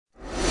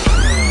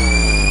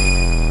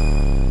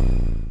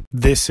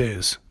This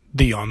is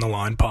the On the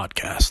Line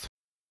podcast.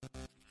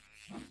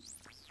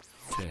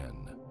 10,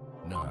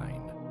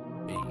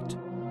 9, 8,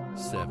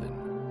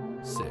 7,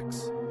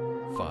 6,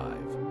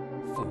 5,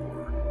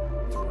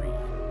 4, 3,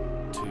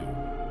 2,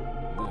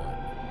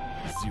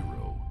 1, 0.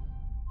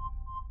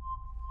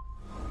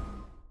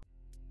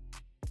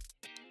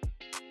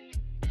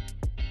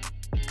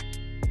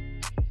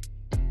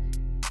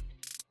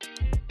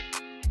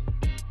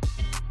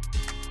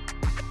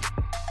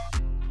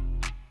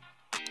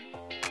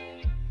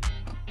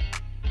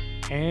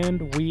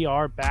 And we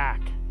are back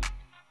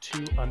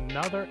to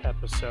another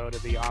episode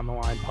of the On the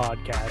Line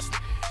podcast.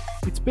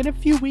 It's been a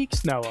few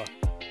weeks, Noah.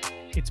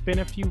 It's been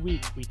a few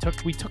weeks. We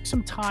took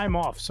some time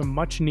off, some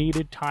much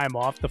needed time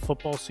off. The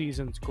football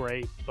season's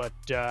great, but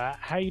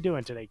how you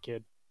doing today,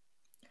 kid?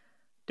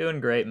 Doing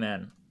great,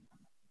 man.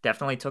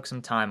 Definitely took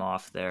some time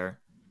off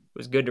there. It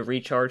was good to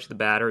recharge the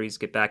batteries,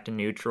 get back to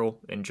neutral,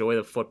 enjoy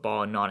the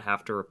football, and not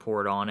have to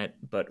report on it.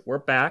 But we're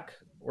back.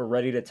 We're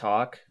ready to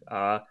talk.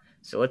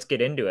 So let's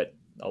get into it.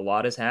 A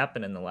lot has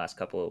happened in the last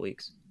couple of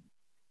weeks.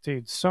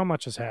 Dude, so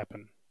much has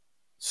happened.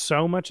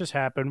 So much has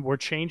happened. We're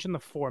changing the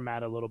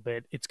format a little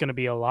bit. It's going to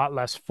be a lot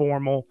less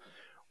formal.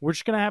 We're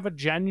just going to have a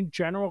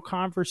general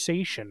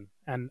conversation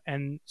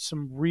and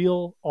some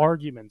real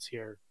arguments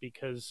here,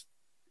 because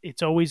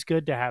it's always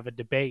good to have a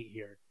debate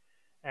here.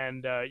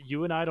 And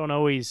you and I don't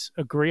always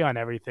agree on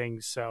everything.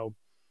 So,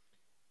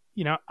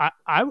 you know,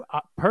 I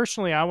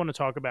personally, I want to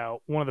talk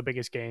about one of the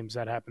biggest games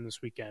that happened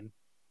this weekend.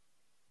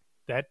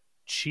 That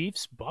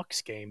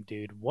Chiefs-Bucks game,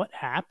 dude. What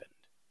happened?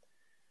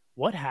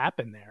 What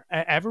happened there?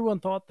 Everyone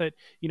thought that,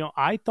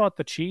 I thought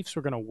the Chiefs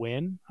were going to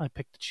win. I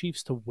picked the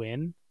Chiefs to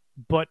win.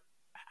 But,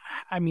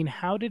 I mean,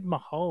 how did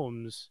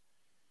Mahomes,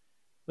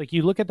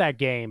 you look at that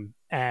game,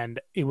 and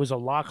it was a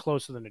lot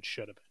closer than it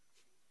should have been.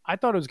 I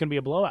thought it was going to be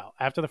a blowout.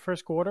 After the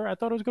first quarter, I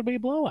thought it was going to be a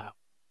blowout.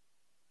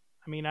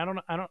 I mean, I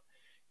don't,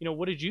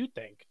 what did you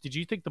think? Did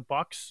you think the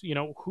Bucks,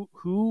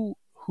 who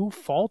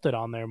faulted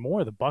on there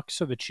more, the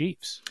Bucks or the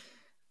Chiefs?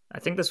 I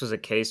think this was a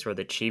case where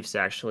the Chiefs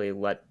actually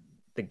let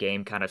the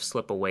game kind of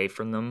slip away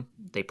from them.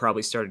 They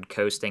probably started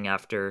coasting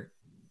after,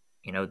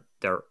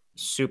 their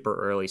super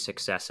early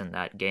success in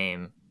that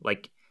game.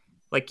 Like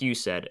you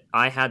said,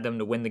 I had them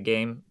to win the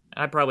game.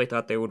 I probably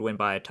thought they would win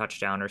by a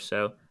touchdown or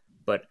so,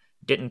 but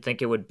didn't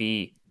think it would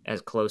be as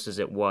close as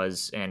it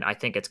was. And I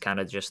think it's kind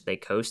of just they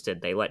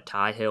coasted. They let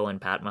Ty Hill and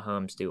Pat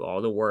Mahomes do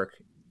all the work,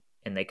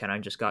 and they kind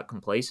of just got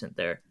complacent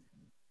there.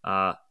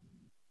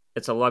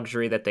 It's a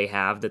luxury that they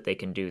have, that they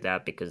can do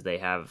that, because they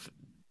have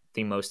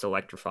the most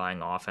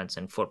electrifying offense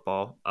in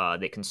football.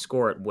 They can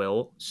score at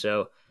will,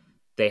 so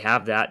they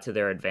have that to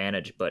their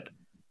advantage. But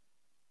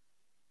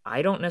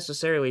I don't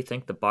necessarily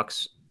think the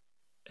Bucks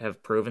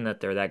have proven that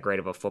they're that great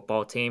of a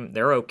football team.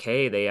 They're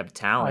okay. They have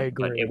talent,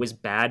 but it was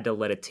bad to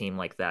let a team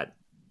like that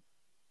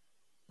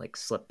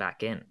slip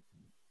back in.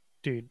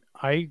 Dude,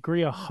 I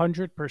agree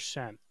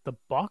 100%. The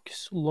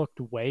Bucks looked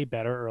way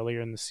better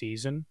earlier in the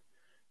season.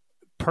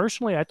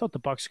 Personally, I thought the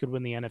Bucks could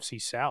win the NFC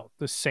South.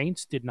 The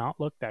Saints did not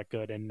look that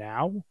good, and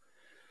now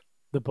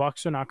the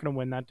Bucks are not going to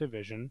win that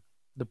division.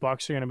 The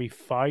Bucks are going to be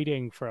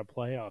fighting for a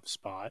playoff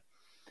spot.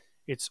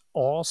 It's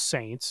all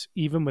Saints,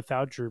 even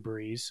without Drew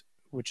Brees,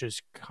 which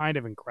is kind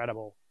of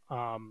incredible.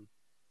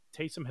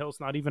 Taysom Hill's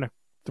not even a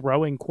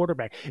throwing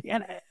quarterback.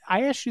 And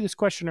I asked you this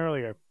question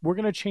earlier. We're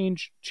going to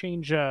change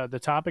the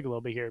topic a little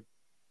bit here.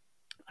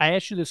 I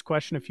asked you this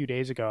question a few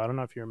days ago. I don't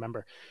know if you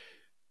remember.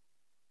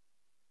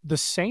 The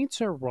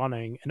Saints are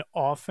running an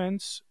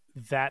offense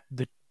that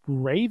the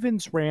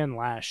Ravens ran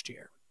last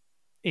year.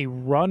 A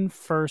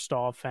run-first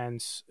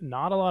offense,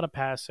 not a lot of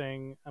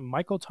passing.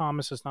 Michael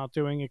Thomas is not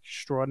doing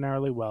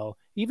extraordinarily well.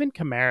 Even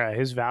Kamara,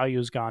 his value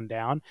has gone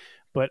down,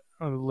 but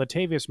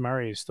Latavius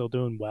Murray is still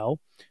doing well.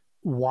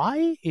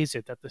 Why is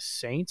it that the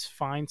Saints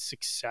find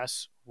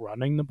success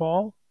running the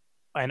ball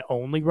and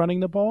only running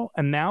the ball,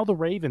 and now the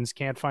Ravens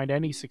can't find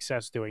any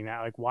success doing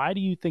that? Why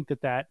do you think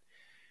that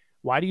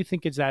Why do you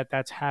think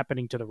that's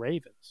happening to the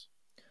Ravens?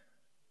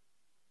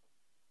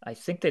 I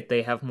think that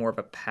they have more of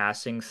a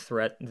passing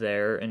threat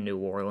there in New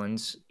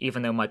Orleans,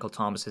 even though Michael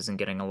Thomas isn't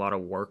getting a lot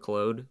of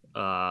workload.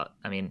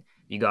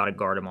 You got to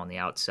guard him on the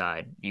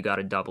outside. You got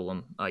to double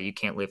him. You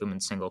can't leave him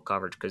in single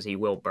coverage because he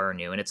will burn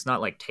you. And it's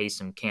not like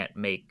Taysom can't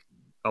make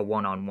a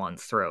one-on-one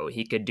throw.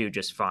 He could do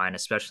just fine,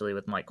 especially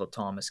with Michael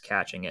Thomas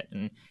catching it.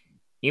 And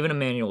even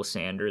Emmanuel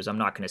Sanders, I'm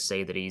not going to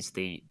say that he's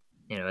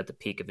at the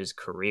peak of his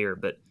career,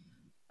 but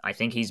I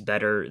think he's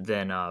better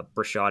than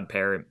Brashad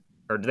Perriman.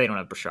 Or they don't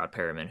have Brashad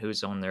Perriman.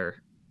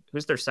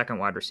 Who's their second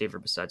wide receiver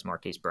besides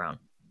Marquise Brown?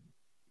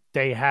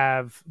 They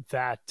have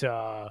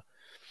that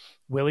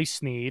Willie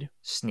Snead.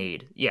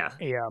 Snead, yeah.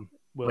 Yeah,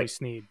 Willie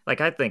Snead.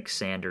 I think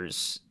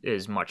Sanders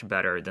is much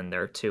better than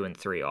their 2 and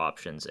 3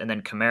 options. And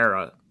then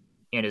Kamara,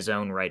 in his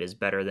own right, is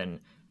better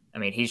than...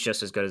 he's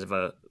just as good of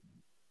a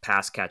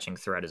pass-catching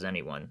threat as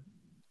anyone.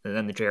 And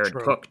then the Jared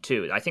Cook,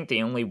 too. I think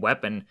the only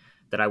weapon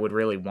that I would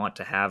really want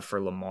to have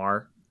for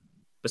Lamar,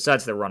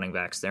 besides the running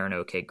backs, they're an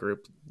okay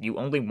group, you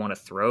only want to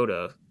throw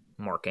to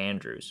Mark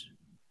Andrews.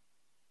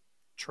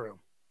 True.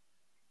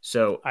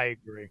 So I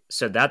agree.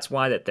 so that's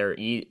why that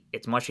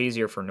it's much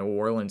easier for New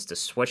Orleans to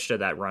switch to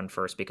that run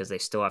first because they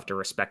still have to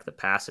respect the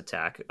pass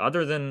attack.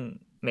 Other than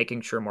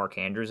making sure Mark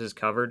Andrews is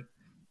covered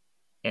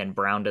and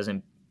Brown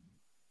doesn't,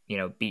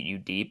 beat you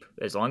deep,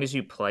 as long as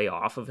you play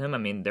off of him, I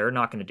mean, they're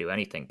not going to do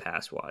anything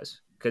pass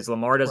wise because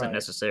Lamar doesn't Right.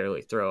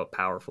 necessarily throw a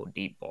powerful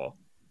deep ball.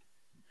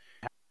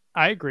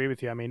 I agree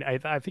with you. I mean,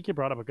 I think you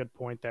brought up a good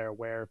point there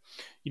where,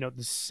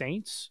 the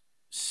Saints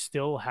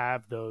still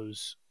have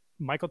those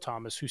Michael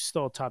Thomas, who's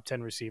still a top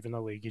 10 receiver in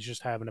the league. He's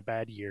just having a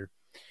bad year.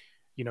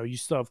 You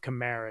still have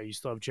Kamara, you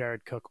still have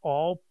Jared Cook,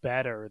 all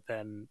better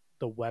than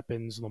the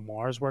weapons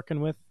Lamar's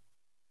working with.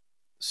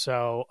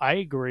 So I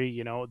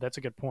agree. That's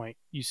a good point.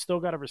 You still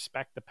got to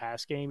respect the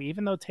pass game,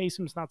 even though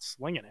Taysom's not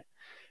slinging it.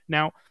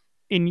 Now,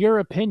 in your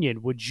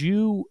opinion, would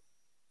you,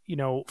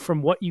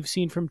 from what you've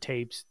seen from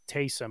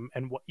Taysom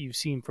and what you've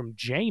seen from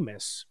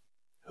Jameis,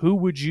 who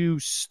would you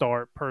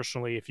start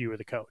personally if you were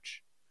the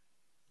coach?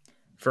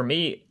 For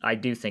me, I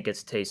do think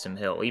it's Taysom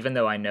Hill. Even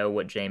though I know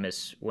what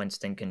Jameis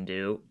Winston can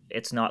do,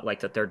 it's not like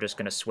that they're just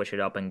going to switch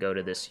it up and go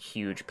to this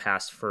huge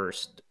pass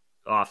first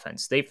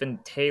offense. They've been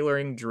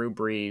tailoring Drew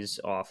Brees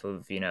off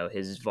of,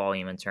 his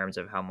volume in terms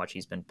of how much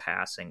he's been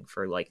passing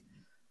for like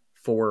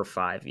 4 or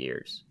 5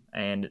 years.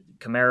 And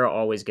Kamara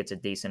always gets a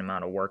decent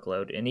amount of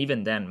workload. And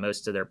even then,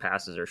 most of their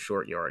passes are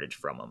short yardage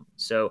from him.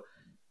 So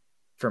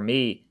for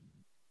me,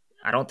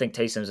 I don't think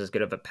Taysom's as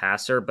good of a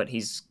passer, but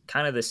he's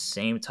kind of the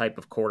same type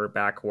of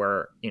quarterback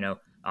where,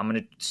 I'm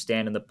going to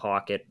stand in the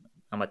pocket.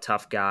 I'm a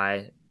tough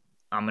guy.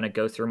 I'm going to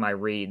go through my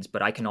reads,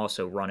 but I can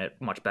also run it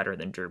much better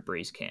than Drew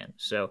Brees can.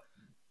 So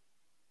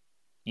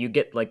you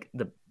get like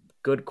the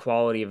good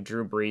quality of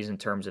Drew Brees in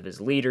terms of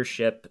his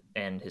leadership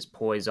and his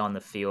poise on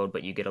the field,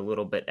 but you get a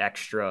little bit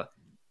extra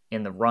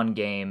in the run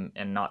game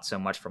and not so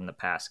much from the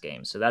pass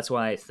game. So that's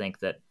why I think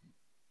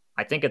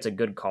it's a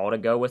good call to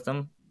go with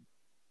him,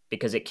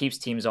 because it keeps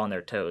teams on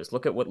their toes.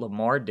 Look at what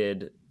Lamar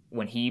did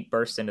when he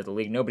burst into the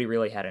league. Nobody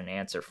really had an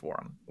answer for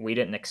him. We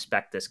didn't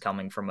expect this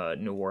coming from a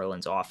New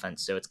Orleans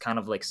offense. So it's kind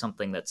of like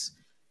something that's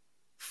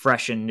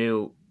fresh and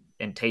new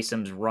in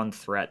Taysom's run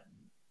threat,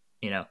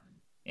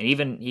 and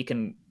even he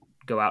can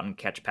go out and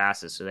catch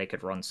passes so they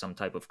could run some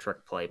type of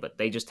trick play, but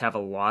they just have a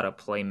lot of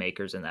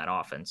playmakers in that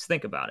offense.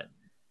 Think about it.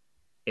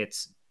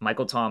 It's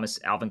Michael Thomas,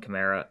 Alvin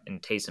Kamara,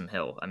 and Taysom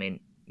Hill. I mean,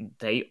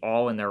 they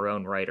all in their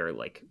own right are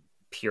like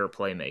pure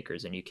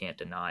playmakers, and you can't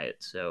deny it.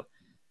 So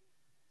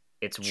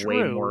it's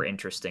way more True.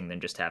 interesting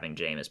than just having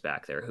Jameis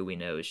back there, who we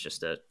know is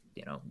just a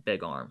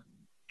big arm.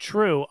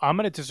 True. I'm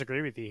going to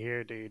disagree with you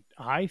here, dude.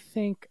 I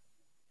think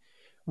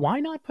why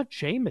not put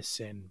Jameis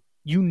in?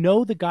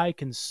 The guy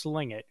can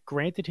sling it.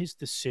 Granted, his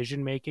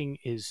decision making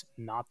is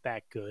not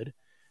that good,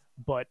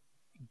 but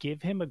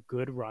give him a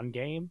good run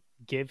game.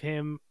 Give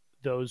him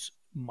those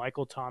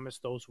Michael Thomas,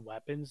 those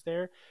weapons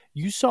there.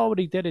 You saw what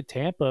he did at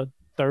Tampa,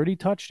 30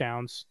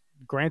 touchdowns.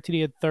 Granted,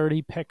 he had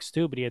 30 picks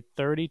too, but he had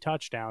 30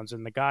 touchdowns,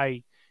 and the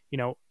guy,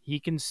 he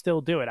can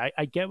still do it.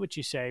 I get what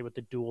you say with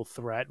the dual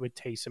threat with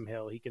Taysom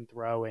Hill. He can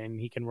throw in,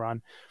 he can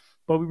run,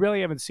 but we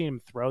really haven't seen him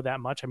throw that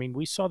much. I mean,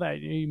 we saw that.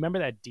 You remember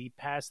that deep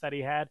pass that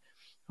he had?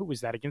 Who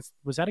was that against?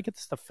 Was that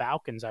against the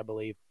Falcons, I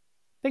believe?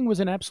 Thing was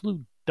an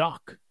absolute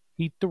duck.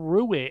 He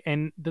threw it,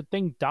 and the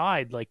thing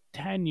died like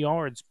 10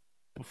 yards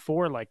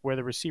before, like where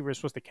the receiver is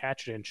supposed to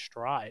catch it in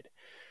stride.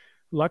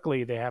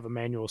 Luckily, they have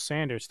Emmanuel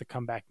Sanders to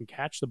come back and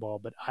catch the ball,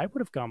 but I would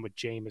have gone with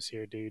Jameis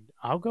here, dude.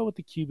 I'll go with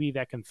the QB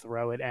that can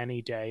throw it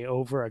any day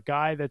over a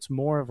guy that's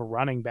more of a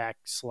running back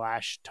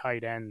slash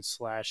tight end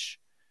slash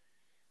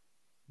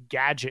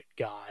gadget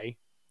guy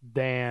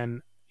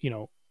than,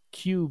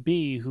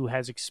 QB who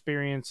has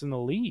experience in the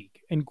league.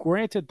 And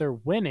granted, they're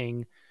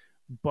winning,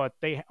 but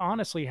they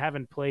honestly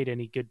haven't played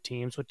any good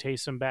teams with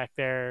Taysom back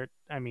there.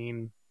 I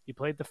mean, you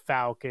played the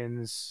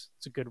Falcons.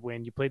 It's a good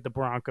win. You played the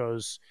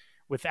Broncos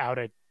without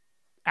a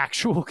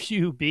actual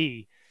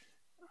QB.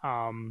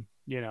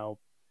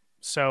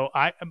 So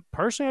I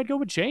personally, I'd go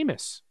with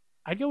Jameis.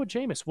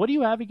 What do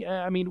you have?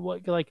 I mean,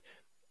 what like,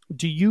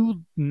 do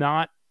you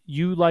not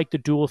you like the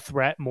dual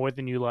threat more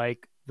than you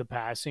like the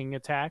passing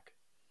attack?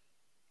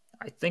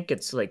 I think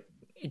it's like,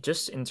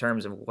 just in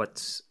terms of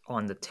what's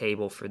on the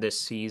table for this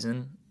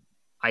season,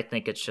 I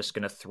think it's just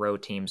going to throw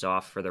teams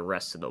off for the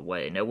rest of the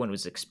way. No one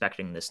was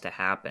expecting this to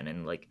happen.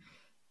 And like,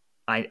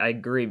 I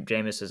agree,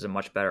 Jameis is a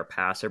much better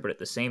passer, but at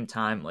the same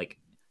time, like,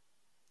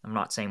 I'm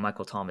not saying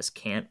Michael Thomas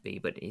can't be,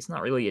 but he's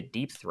not really a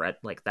deep threat.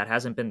 Like, that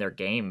hasn't been their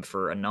game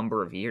for a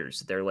number of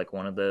years. They're like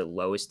one of the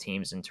lowest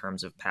teams in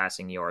terms of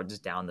passing yards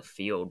down the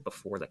field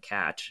before the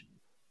catch.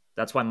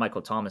 That's why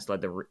Michael Thomas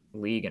led the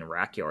league in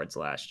rack yards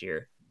last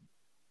year,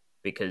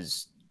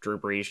 because Drew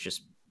Brees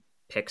just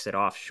picks it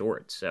off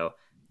short. So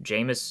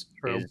Jameis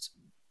True. is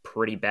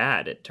pretty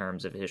bad in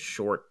terms of his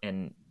short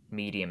and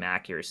medium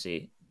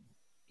accuracy.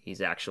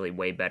 He's actually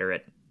way better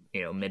at,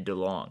 mid to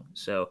long.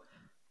 So,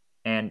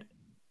 and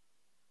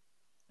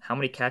how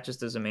many catches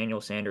does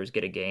Emmanuel Sanders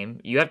get a game?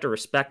 You have to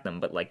respect them,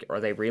 but like, are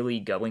they really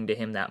going to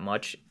him that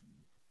much?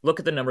 Look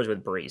at the numbers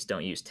with Brees.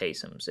 Don't use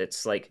Taysom's.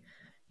 It's like,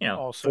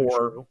 Also four.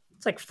 true.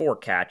 It's like 4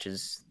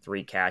 catches,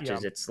 3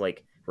 catches. Yeah. It's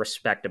like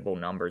respectable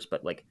numbers,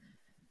 but like,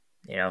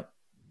 you know,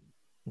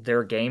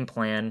 their game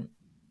plan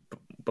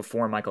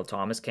before Michael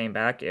Thomas came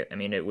back,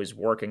 it was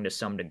working to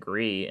some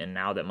degree. And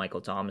now that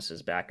Michael Thomas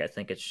is back, I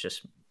think it's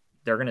just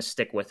they're going to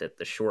stick with it.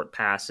 The short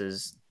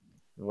passes,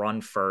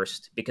 run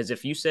first. Because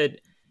if you said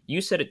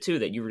it too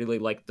that you really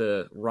like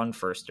the run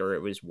first or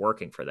it was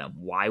working for them,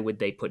 why would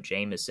they put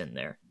Jameis in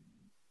there?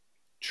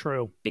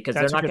 True. Because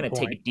they're not going to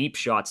take deep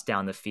shots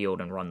down the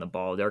field and run the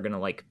ball. They're going to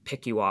like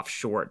pick you off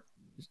short.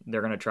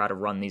 They're going to try to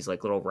run these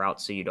like little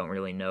routes so you don't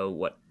really know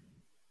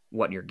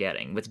what you're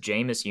getting. With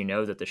Jameis, you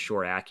know that the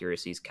short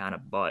accuracy is kind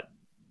of butt.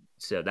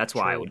 So that's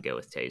why I would go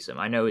with Taysom.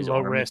 I know his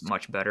arm is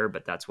much better,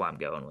 but that's why I'm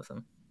going with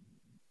him.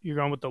 You're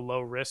going with the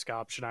low risk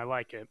option. I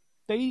like it.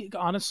 They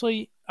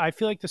honestly, I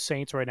feel like the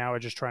Saints right now are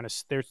just trying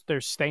to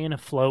they're staying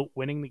afloat,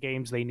 winning the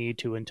games they need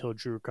to until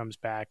Drew comes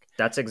back.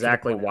 That's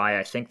exactly why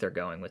I think they're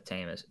going with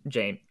Taysom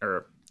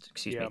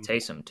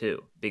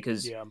too.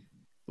 Because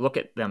look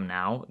at them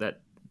now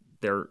that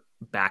they're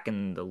back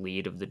in the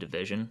lead of the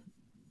division.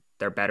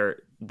 They're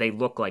better. They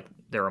look like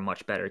they're a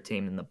much better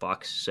team than the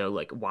Bucs. So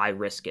like, why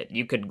risk it?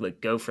 You could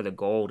like go for the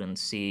gold and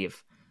see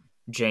if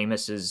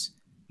Jameis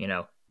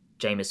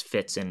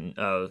fits in.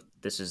 Oh,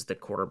 this is the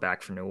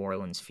quarterback for New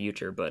Orleans'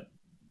 future. But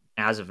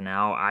as of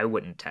now, I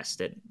wouldn't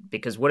test it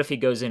because what if he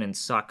goes in and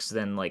sucks?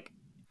 Then like,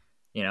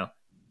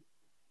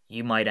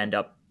 you might end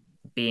up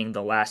being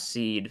the last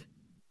seed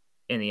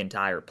in the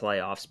entire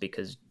playoffs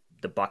because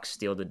the Bucs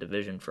steal the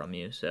division from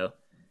you. So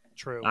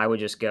true. I would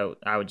just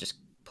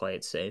play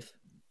it safe.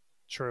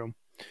 True.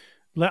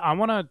 I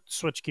want to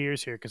switch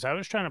gears here because I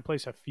was trying to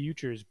place a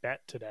futures bet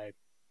today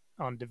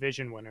on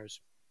division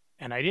winners,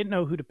 and I didn't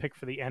know who to pick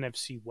for the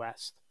NFC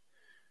West.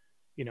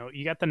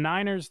 You got the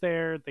Niners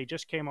there. They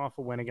just came off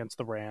a win against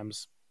the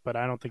Rams, but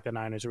I don't think the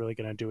Niners are really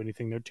going to do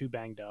anything. They're too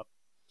banged up.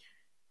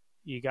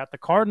 You got the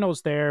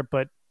Cardinals there,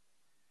 but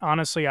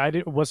honestly, I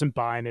wasn't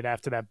buying it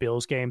after that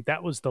Bills game.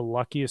 That was the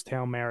luckiest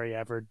Hail Mary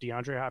ever.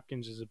 DeAndre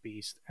Hopkins is a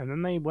beast. And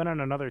then they went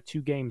on another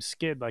 2-game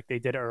skid like they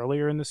did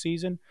earlier in the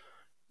season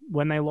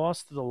when they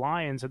lost to the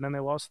Lions and then they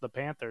lost to the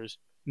Panthers.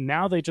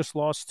 Now they just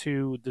lost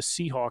to the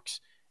Seahawks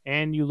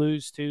and you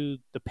lose to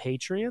the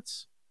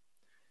Patriots.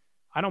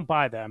 I don't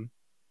buy them.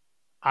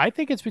 I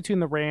think it's between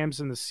the Rams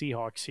and the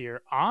Seahawks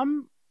here.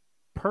 I'm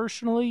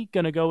personally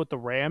going to go with the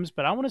Rams,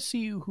 but I want to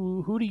see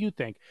who do you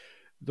think?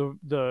 The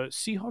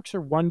Seahawks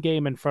are 1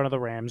 game in front of the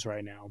Rams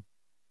right now,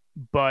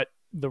 but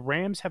the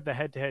Rams have the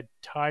head-to-head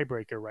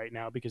tiebreaker right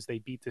now because they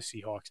beat the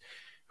Seahawks.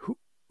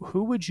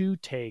 Who would you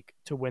take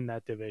to win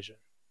that division?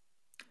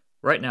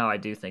 Right now, I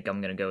do think I'm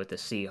going to go with the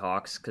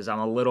Seahawks because I'm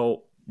a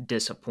little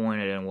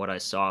disappointed in what I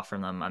saw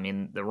from them. I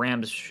mean, the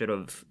Rams should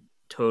have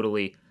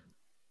totally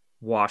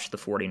washed the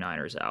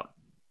 49ers out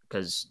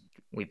because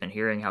we've been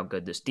hearing how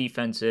good this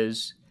defense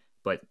is,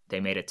 but they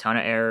made a ton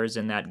of errors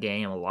in that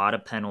game, a lot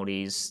of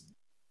penalties.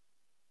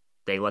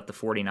 They let the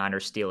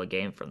 49ers steal a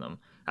game from them.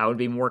 I would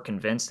be more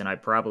convinced, and I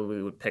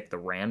probably would pick the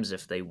Rams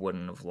if they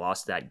wouldn't have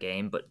lost that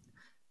game, but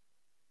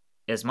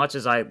as much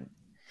as I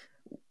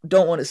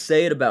don't want to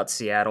say it about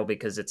Seattle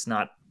because it's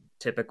not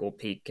typical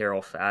Pete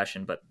Carroll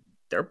fashion, but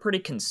they're pretty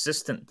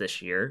consistent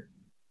this year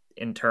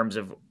in terms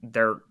of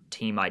their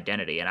team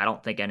identity. And I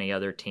don't think any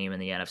other team in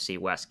the NFC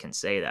West can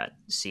say that.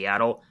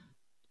 Seattle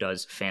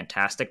does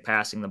fantastic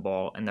passing the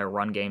ball, and their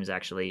run game's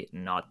actually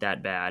not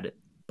that bad,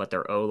 but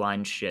their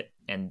O-line shit,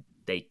 and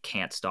they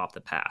can't stop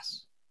the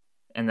pass.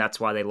 And that's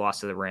why they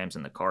lost to the Rams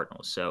and the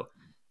Cardinals. So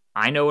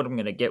I know what I'm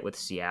going to get with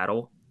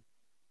Seattle,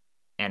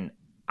 and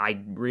I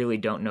really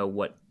don't know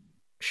what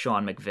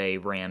Sean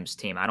McVay Rams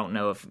team. I don't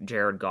know if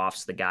Jared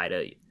Goff's the guy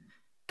to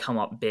come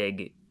up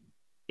big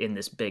in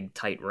this big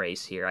tight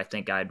race here. I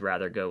think I'd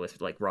rather go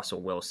with like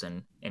Russell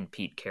Wilson and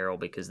Pete Carroll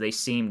because they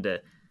seem to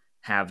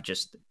have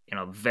just,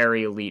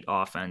 very elite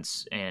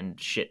offense and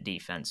shit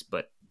defense,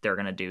 but they're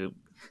going to do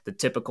the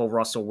typical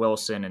Russell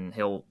Wilson and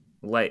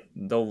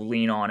they'll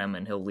lean on him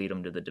and he'll lead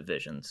them to the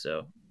division.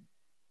 So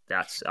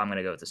I'm going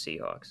to go with the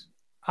Seahawks.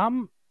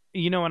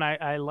 And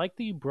I like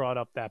that you brought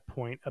up that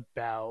point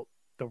about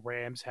the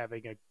Rams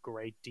having a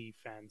great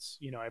defense.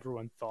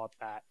 Everyone thought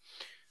that.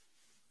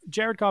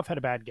 Jared Goff had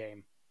a bad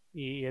game.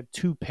 He had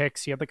 2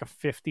 picks. He had like a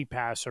 50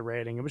 passer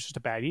rating. It was just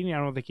a bad game. I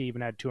don't think he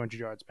even had 200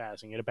 yards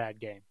passing. He had a bad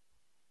game.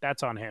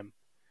 That's on him.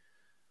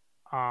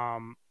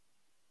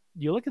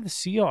 You look at the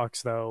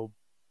Seahawks, though.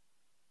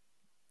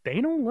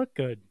 They don't look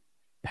good.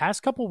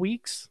 Past couple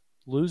weeks,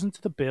 losing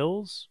to the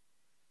Bills,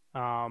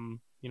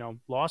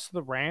 lost to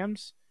the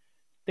Rams.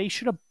 They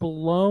should have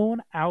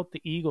blown out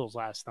the Eagles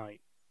last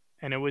night.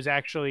 And it was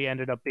actually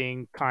ended up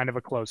being kind of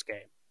a close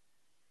game.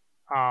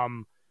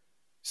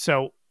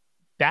 So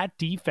that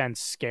defense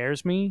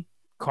scares me.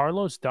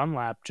 Carlos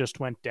Dunlap just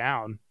went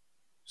down.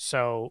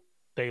 So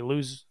they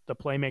lose the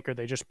playmaker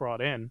they just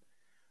brought in.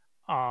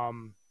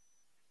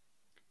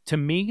 To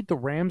me, the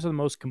Rams are the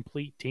most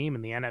complete team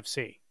in the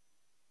NFC.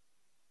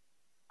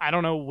 I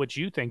don't know what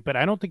you think, but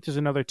I don't think there's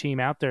another team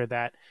out there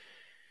that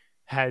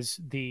has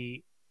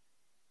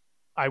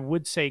I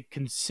would say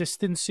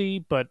consistency,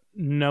 but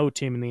no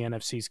team in the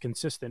NFC is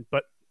consistent.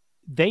 But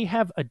they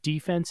have a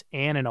defense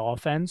and an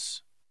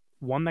offense,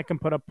 one that can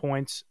put up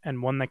points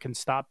and one that can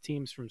stop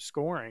teams from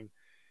scoring.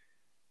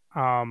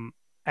 And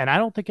I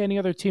don't think any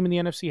other team in the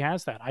NFC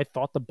has that. I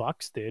thought the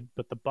Bucks did,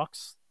 but the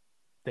Bucks,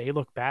 they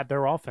look bad.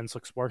 Their offense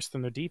looks worse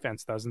than their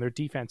defense does, and their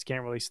defense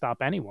can't really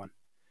stop anyone.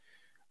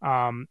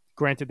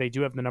 Granted, they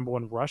do have the number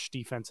one rush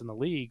defense in the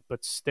league,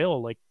 but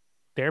still, like,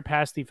 their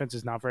pass defense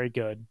is not very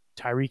good.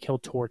 Tyreek Hill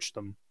torched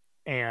them,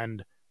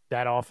 and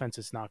that offense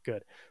is not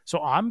good.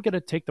 So I'm going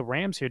to take the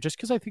Rams here just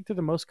because I think they're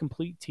the most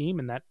complete team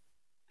in that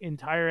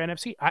entire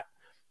NFC.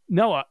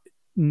 Noah,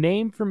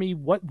 name for me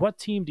what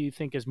team do you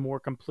think is more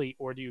complete,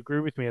 or do you agree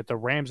with me that the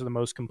Rams are the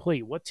most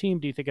complete? What team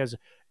do you think has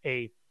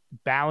a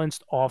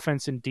balanced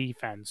offense and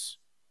defense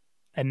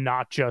and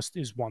not just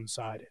is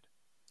one-sided?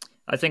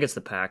 I think it's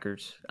the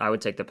Packers. I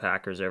would take the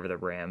Packers over the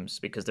Rams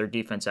because their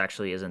defense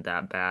actually isn't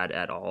that bad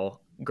at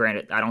all.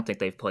 Granted, I don't think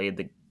they've played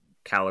the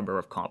caliber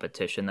of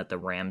competition that the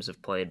Rams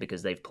have played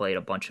because they've played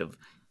a bunch of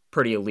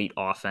pretty elite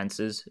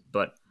offenses,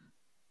 but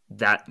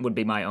that would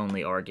be my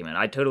only argument.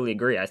 I totally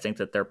agree. I think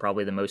that they're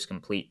probably the most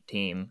complete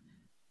team.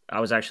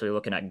 I was actually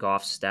looking at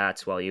Goff's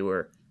stats while you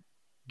were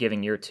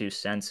giving your 2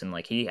 cents, and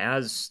like he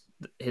has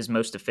his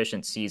most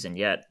efficient season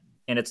yet.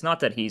 And it's not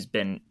that he's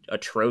been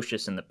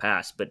atrocious in the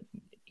past, but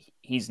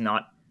he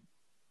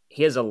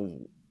has a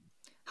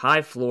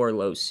high floor,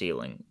 low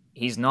ceiling.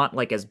 He's not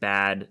like as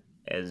bad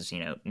as,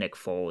 Nick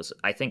Foles.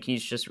 I think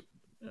he's just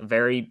a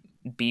very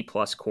B+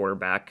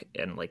 quarterback,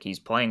 and like he's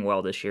playing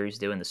well this year. He's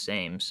doing the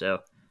same. So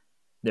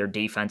their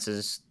defense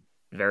is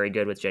very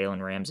good with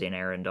Jalen Ramsey and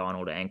Aaron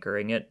Donald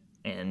anchoring it,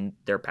 and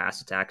their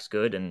pass attack's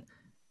good. And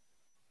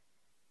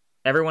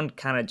everyone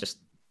kind of just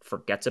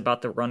forgets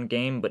about the run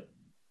game, but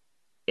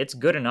it's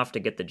good enough to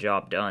get the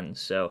job done.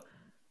 So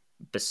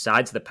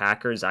besides the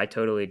Packers, I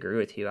totally agree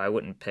with you. I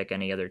wouldn't pick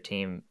any other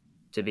team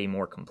to be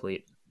more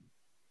complete.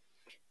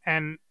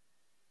 And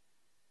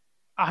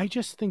I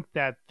just think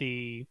that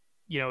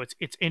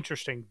it's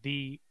interesting.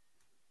 The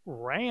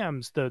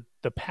Rams, the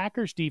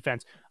Packers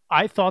defense,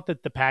 I thought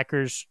that the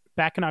Packers,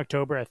 back in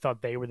October, I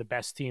thought they were the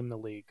best team in the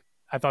league.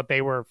 I thought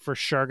they were for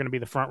sure going to be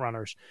the front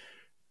runners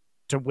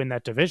to win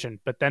that division.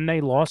 But then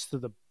they lost to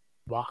the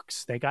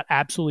Bucks. They got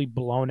absolutely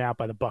blown out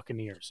by the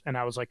Buccaneers. And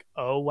I was like,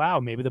 oh, wow,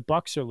 maybe the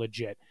Bucks are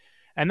legit.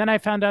 And then I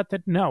found out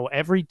that no,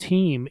 every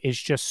team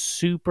is just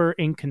super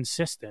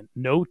inconsistent.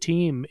 No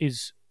team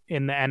is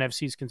in the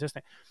NFC is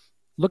consistent.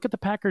 Look at the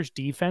Packers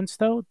defense,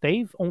 though.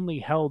 They've only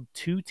held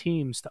 2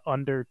 teams to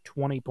under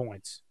 20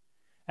 points.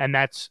 And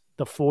that's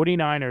the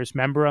 49ers,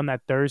 remember on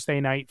that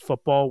Thursday night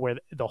football where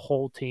the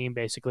whole team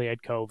basically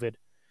had COVID,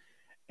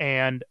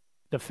 and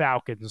the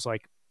Falcons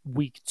like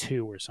week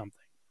 2 or something.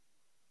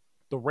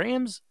 The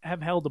Rams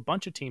have held a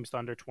bunch of teams to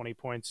under 20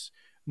 points,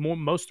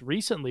 most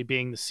recently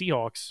being the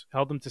Seahawks,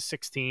 held them to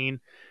 16.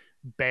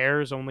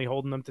 Bears only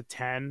holding them to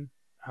 10.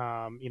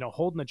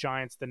 Holding the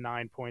Giants to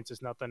 9 points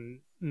is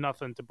nothing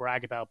to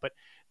brag about, but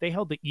they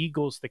held the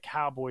Eagles, the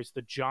Cowboys,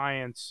 the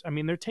Giants. I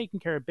mean, they're taking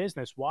care of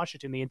business.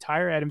 Washington, the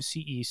entire NFC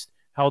East,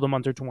 held them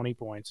under 20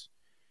 points.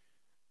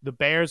 The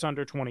Bears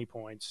under 20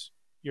 points.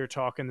 You're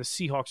talking the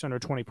Seahawks under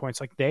 20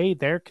 points. Like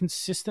they're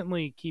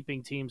consistently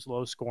keeping teams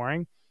low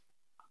scoring.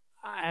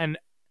 And,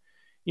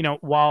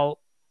 while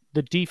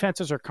the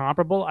defenses are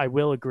comparable, I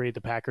will agree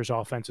the Packers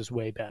offense is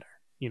way better.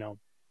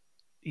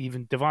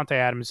 Even Devontae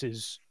Adams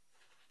is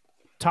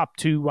top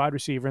 2 wide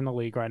receiver in the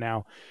league right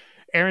now.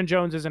 Aaron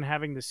Jones isn't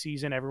having the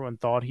season everyone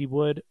thought he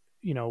would.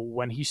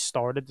 When he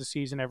started the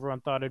season,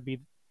 everyone thought he'd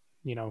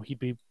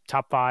be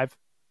top 5.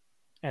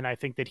 And I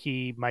think that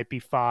he might be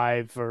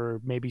 5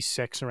 or maybe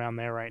 6 around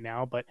there right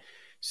now. But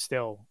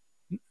still,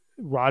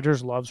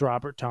 Rodgers loves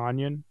Robert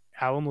Tonyan.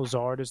 Alan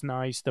Lazard is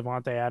nice.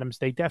 Devontae Adams.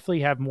 They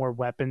definitely have more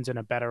weapons and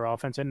a better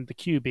offense. And the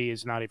QB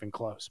is not even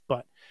close.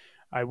 But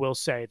I will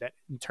say that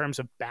in terms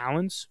of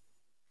balance,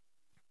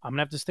 I'm going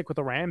to have to stick with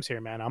the Rams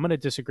here, man. I'm going to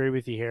disagree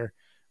with you here.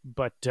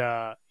 But,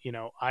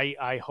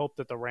 I hope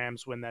that the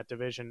Rams win that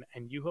division,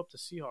 and you hope the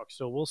Seahawks.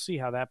 So we'll see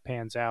how that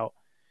pans out.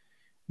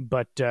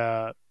 But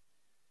other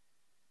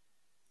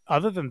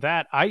than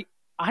that, I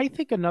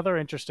think another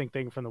interesting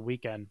thing from the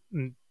weekend,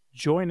 and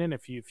join in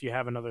if you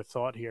have another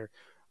thought here.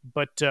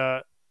 But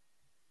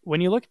when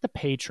you look at the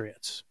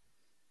Patriots,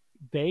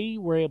 they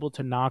were able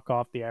to knock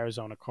off the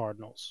Arizona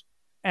Cardinals.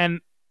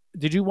 And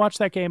did you watch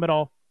that game at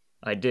all?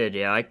 I did,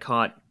 yeah. I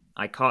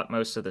caught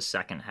most of the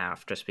second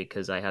half just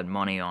because I had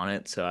money on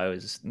it, so I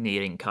was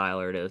needing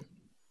Kyler to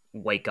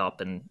wake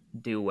up and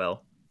do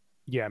well.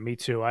 Yeah, me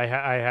too. I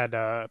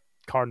had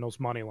Cardinals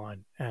money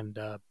line, and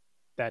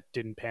that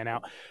didn't pan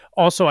out.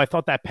 Also, I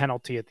thought that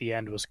penalty at the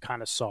end was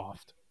kind of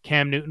soft.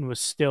 Cam Newton was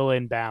still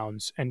in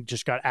bounds and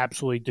just got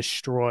absolutely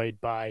destroyed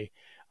by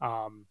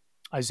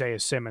Isaiah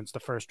Simmons, the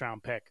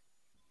first-round pick.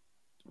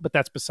 But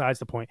that's besides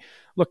the point.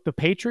 Look, the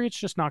Patriots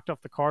just knocked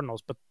off the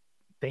Cardinals, but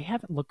they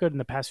haven't looked good in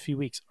the past few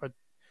weeks.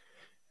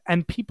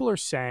 And people are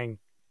saying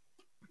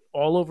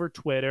all over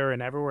Twitter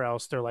and everywhere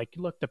else, they're like,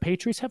 look, the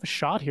Patriots have a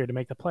shot here to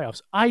make the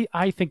playoffs.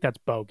 I think that's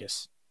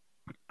bogus.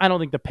 I don't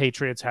think the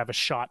Patriots have a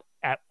shot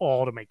at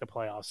all to make the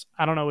playoffs.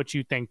 I don't know what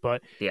you think,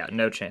 but Yeah,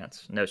 no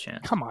chance. No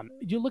chance. come on.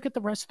 You look at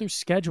the rest of their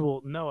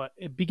schedule, Noah.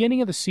 At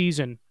beginning of the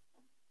season,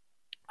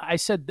 I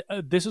said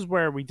this is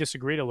where we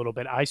disagreed a little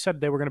bit. I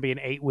said they were going to be an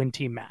 8-win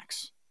team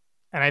max.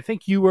 And I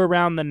think you were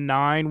around the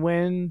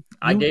 9-win.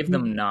 I gave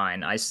them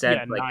 9. I said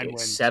Yeah, 9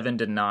 wins. 7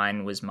 to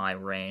 9 was my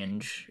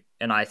range,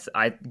 and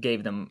I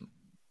gave them.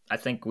 I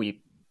think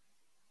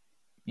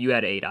you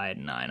had 8, I had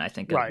 9. I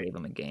think I Right. gave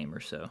them a game or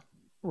so.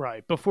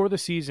 Right. Before the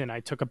season, I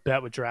took a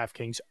bet with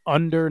DraftKings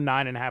under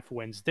 9.5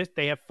 wins.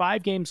 They have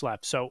 5 games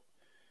left. So,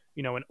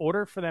 in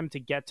order for them to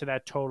get to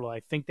that total,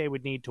 I think they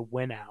would need to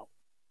win out.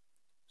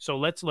 So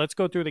let's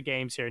go through the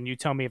games here, and you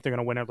tell me if they're going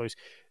to win or lose.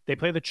 They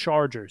play the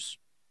Chargers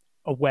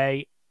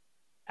away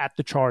at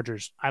the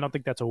Chargers. I don't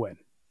think that's a win.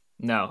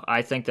 No,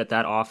 I think that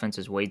offense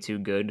is way too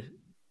good.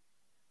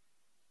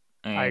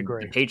 And I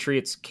agree. The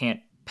Patriots can't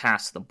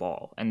pass the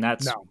ball, and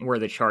that's where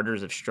the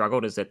Chargers have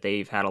struggled, is that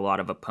they've had a lot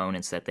of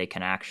opponents that they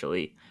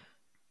actually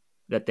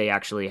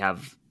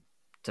have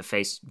to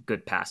face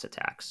good pass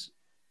attacks.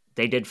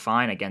 They did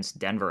fine against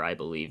Denver, I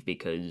believe,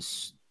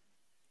 because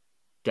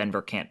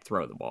Denver can't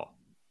throw the ball.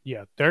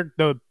 Yeah,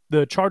 the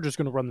Chargers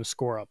going to run the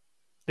score up.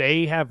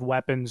 They have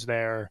weapons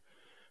there.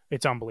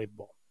 It's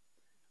unbelievable.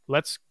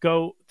 Let's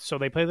go. So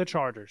they play the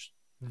Chargers.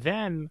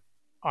 Then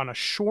on a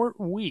short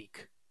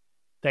week,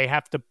 they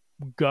have to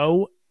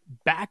go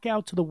back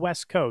out to the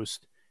West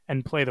Coast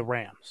and play the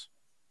Rams.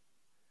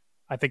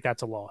 I think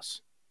that's a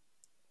loss.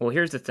 Well,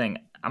 here's the thing.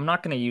 I'm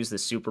not going to use the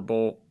Super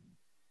Bowl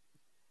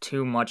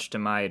too much to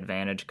my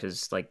advantage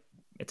because,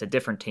 it's a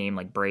different team.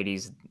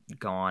 Brady's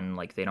gone.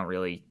 They don't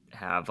really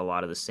have a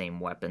lot of the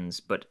same weapons.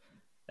 But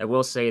I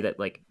will say that,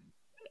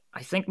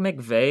 I think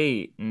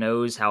McVay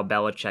knows how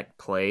Belichick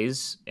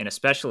plays, and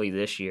especially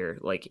this year,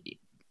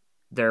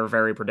 they're a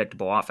very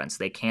predictable offense.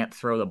 They can't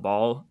throw the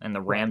ball, and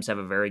the Rams have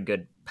a very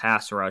good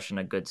pass rush and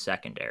a good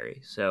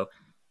secondary. So,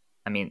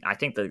 I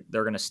think that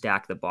they're going to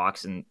stack the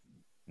box, and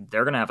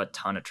they're going to have a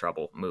ton of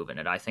trouble moving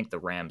it. I think the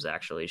Rams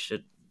actually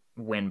should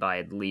win by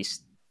at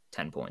least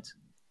 10 points.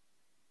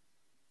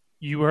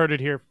 You heard it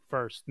here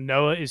first.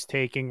 Noah is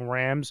taking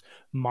Rams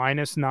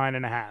minus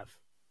 9.5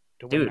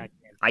 to win that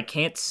game. I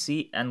can't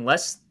see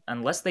unless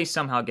they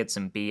somehow get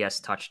some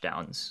BS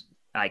touchdowns.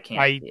 I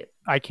can't see it.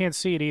 I can't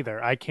see it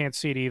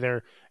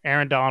either.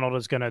 Aaron Donald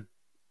is going to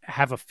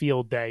have a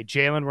field day.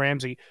 Jalen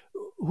Ramsey.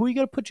 Who are you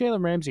going to put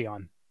Jalen Ramsey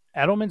on?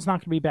 Edelman's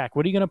not going to be back.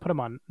 What are you going to put him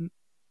on?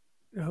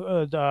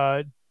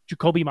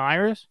 Jacoby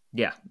Myers?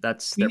 Yeah,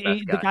 that's their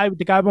best guy.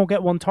 The guy won't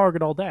get one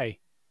target all day.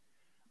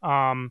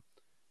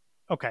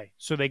 Okay,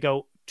 so they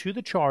go to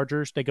the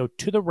Chargers. They go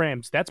to the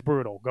Rams. That's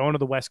brutal. Going to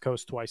the West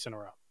Coast twice in a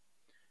row.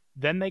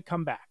 Then they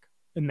come back,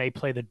 and they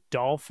play the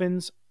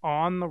Dolphins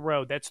on the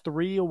road. That's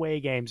 3 away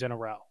games in a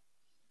row.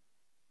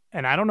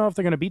 And I don't know if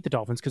they're going to beat the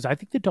Dolphins because I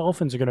think the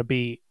Dolphins are going to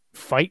be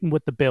fighting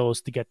with the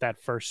Bills to get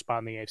that first spot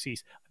in the AFC.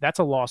 That's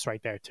a loss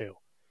right there, too.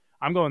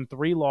 I'm going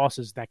 3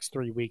 losses next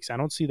 3 weeks. I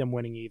don't see them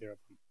winning either of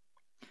them.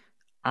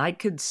 I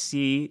could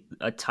see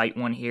a tight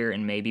one here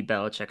and maybe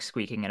Belichick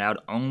squeaking it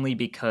out only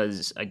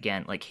because,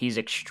 again, he's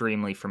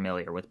extremely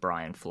familiar with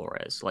Brian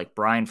Flores.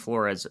 Brian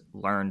Flores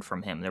learned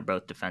from him. They're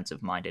both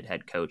defensive-minded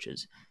head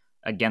coaches.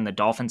 Again, the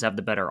Dolphins have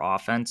the better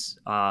offense.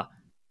 I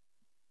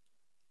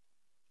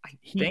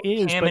think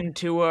Cam and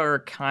Tua are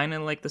kind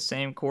of the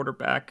same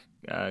quarterback.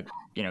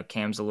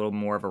 Cam's a little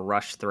more of a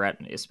rush threat,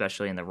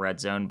 especially in the red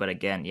zone. But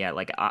again, yeah,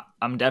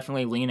 I'm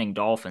definitely leaning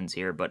Dolphins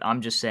here. But I'm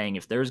just saying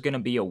if there's going to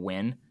be a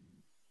win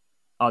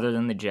other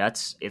than the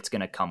Jets, it's going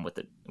to come with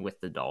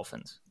the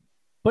Dolphins.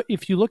 But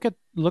if you look at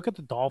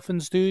the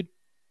Dolphins, dude,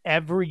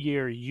 every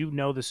year,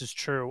 this is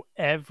true.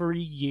 Every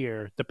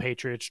year, the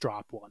Patriots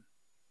drop one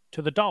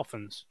to the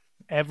Dolphins.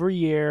 Every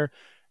year,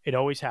 it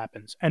always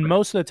happens. And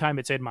most of the time,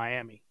 it's in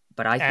Miami.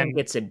 But I think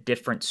it's a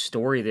different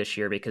story this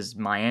year because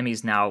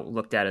Miami's now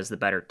looked at as the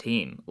better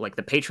team.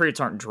 The Patriots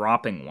aren't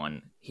dropping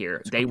one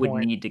here. They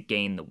would need to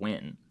gain the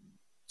win.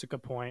 That's a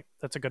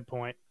good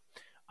point.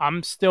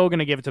 I'm still going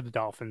to give it to the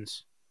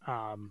Dolphins.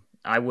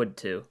 I would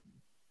too.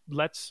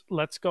 Let's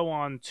go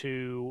on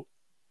to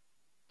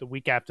the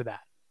week after that,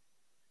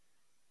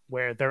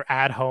 where they're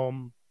at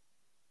home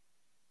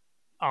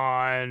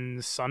on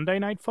Sunday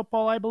Night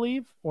Football, I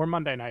believe, or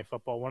Monday Night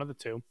Football, one of the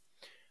two.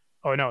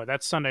 Oh no,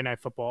 that's Sunday Night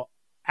Football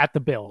at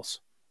the Bills.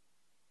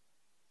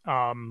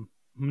 I'm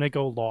gonna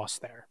go loss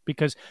there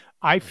because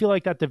I feel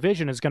like that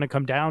division is going to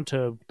come down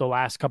to the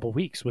last couple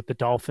weeks with the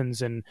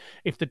Dolphins, and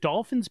if the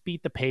Dolphins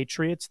beat the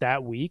Patriots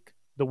that week,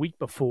 the week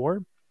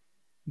before,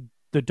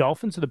 the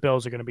Dolphins and the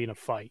Bills are going to be in a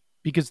fight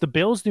because the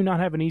Bills do not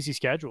have an easy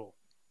schedule.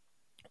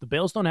 The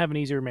Bills don't have an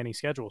easy remaining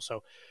schedule,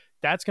 so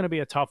that's going to be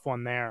a tough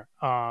one there.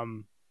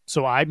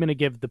 So I'm going to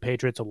give the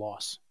Patriots a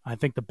loss. I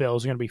think the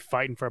Bills are going to be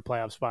fighting for a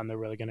playoff spot, and they're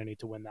really going to need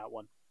to win that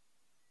one.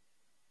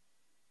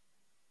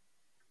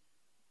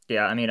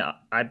 Yeah,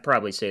 I'd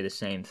probably say the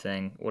same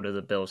thing. What do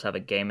the Bills have a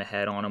game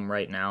ahead on them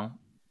right now?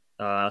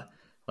 I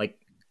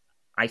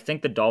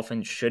think the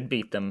Dolphins should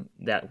beat them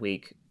that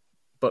week,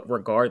 but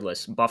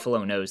regardless,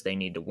 Buffalo knows they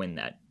need to win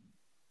that.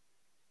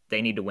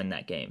 They need to win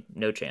that game.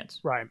 No chance.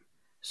 Right.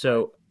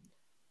 So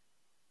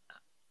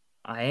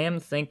I am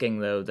thinking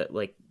though that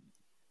like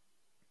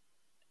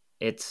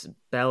it's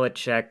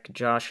Belichick,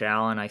 Josh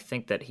Allen. I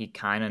think that he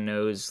kind of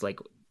knows like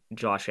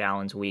Josh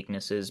Allen's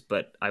weaknesses,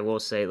 but I will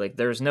say like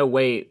there's no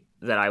way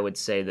that I would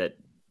say that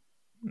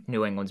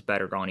New England's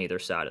better on either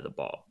side of the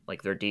ball.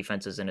 Like their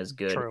defense isn't as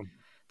good. True.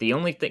 The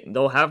only thing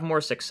they'll have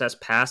more success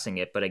passing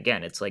it, but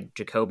again, it's like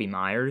Jacoby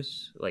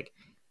Myers. Like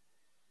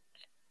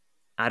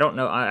I don't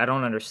know. I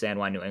don't understand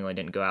why New England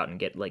didn't go out and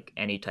get like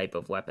any type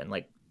of weapon.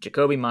 Like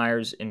Jacoby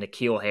Myers and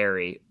N'Keal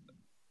Harry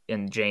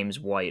and James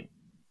White.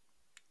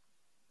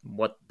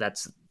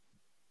 That's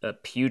a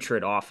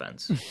putrid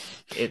offense.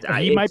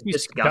 Might be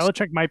disgusting.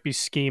 Belichick might be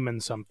scheming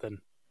something.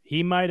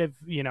 He might have,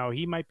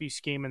 he might be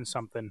scheming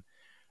something.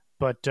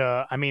 But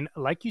I mean,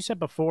 like you said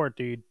before,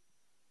 dude,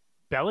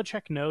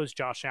 Belichick knows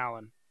Josh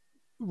Allen.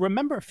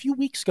 Remember a few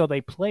weeks ago they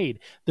played.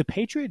 The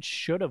Patriots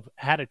should have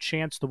had a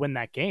chance to win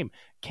that game.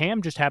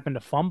 Cam just happened to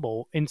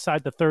fumble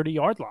inside the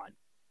 30-yard line,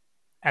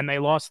 and they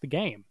lost the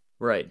game.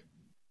 Right.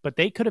 But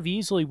they could have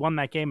easily won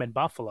that game in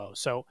Buffalo.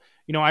 So,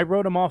 I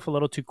wrote them off a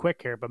little too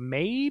quick here, but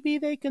maybe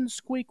they can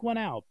squeak one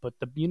out. But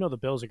the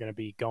Bills are going to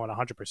be going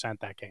 100%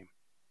 that game.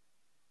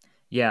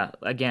 Yeah,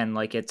 again,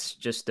 like it's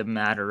just a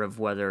matter of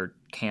whether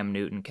Cam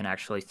Newton can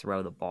actually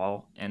throw the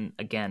ball. And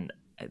again,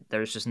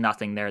 there's just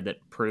nothing there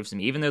that proves to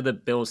me. Even though the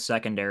Bills'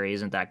 secondary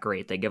isn't that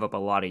great, they give up a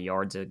lot of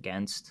yards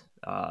against.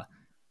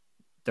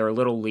 They're a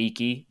little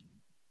leaky,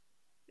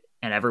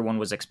 and everyone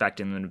was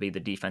expecting them to be the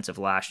defense of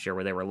last year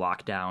where they were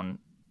locked down,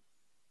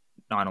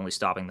 not only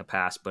stopping the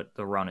pass, but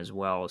the run as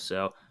well.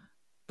 So,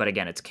 but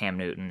again, it's Cam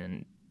Newton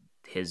and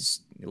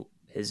his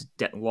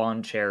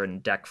lawn chair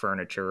and deck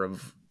furniture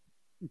of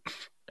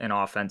an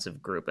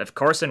offensive group. If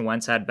Carson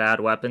Wentz had bad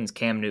weapons,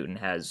 Cam Newton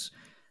has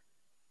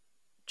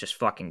just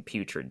fucking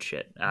putrid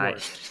shit.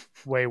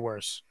 Way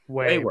worse.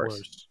 Way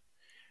worse.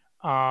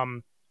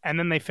 And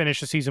then they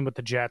finish the season with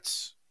the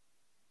Jets.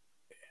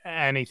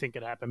 Anything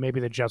could happen. Maybe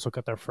the Jets will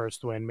get their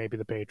first win. Maybe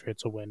the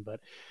Patriots will win. But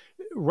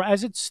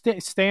as it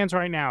stands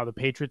right now, the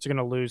Patriots are going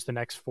to lose the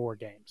next 4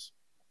 games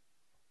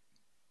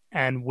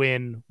and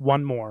win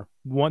one more.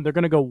 They're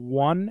going to go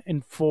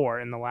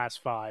 1-4 in the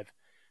last 5,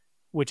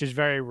 which is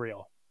very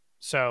real.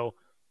 So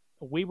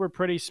we were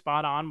pretty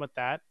spot on with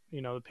that.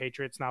 The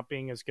Patriots not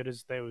being as good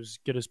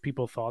as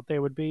people thought they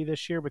would be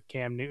this year with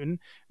Cam Newton.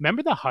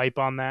 Remember the hype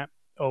on that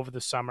over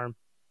the summer?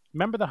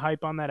 Remember the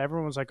hype on that?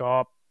 Everyone was like,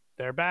 "Oh,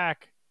 they're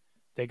back.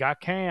 They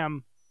got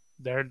Cam.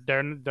 They're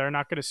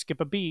not going to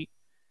skip a beat."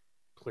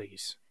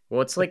 Please.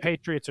 Well, it's like the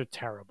Patriots are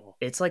terrible.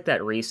 It's like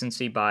that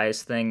recency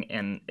bias thing,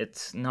 and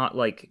it's not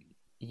like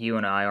you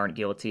and I aren't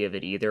guilty of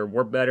it either.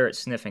 We're better at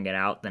sniffing it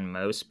out than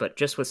most, but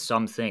just with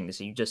some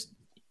things,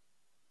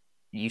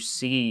 you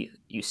see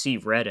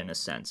red in a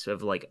sense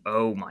of like,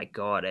 oh my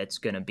God, it's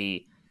going to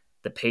be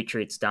the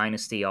Patriots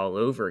dynasty all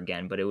over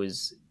again. But it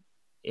was,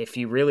 if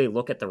you really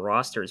look at the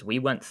rosters, we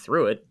went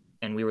through it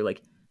and we were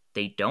like,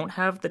 they don't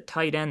have the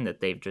tight end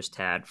that they've just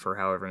had for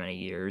however many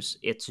years.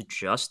 It's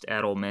just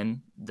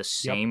Edelman, the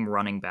same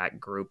running back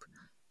group,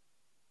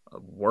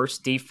 worse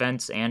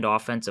defense and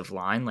offensive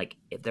line. Like,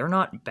 if they're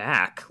not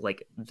back,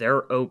 like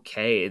they're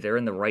okay. They're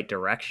in the right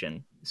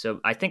direction.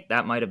 So I think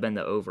that might have been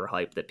the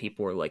overhype that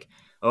people were like,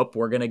 oh,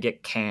 we're going to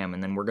get Cam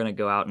and then we're going to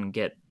go out and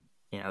get,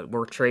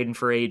 we're trading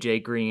for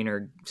AJ Green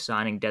or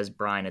signing Des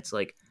Bryant. It's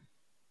like,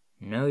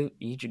 no,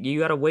 you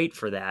got to wait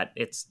for that.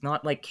 It's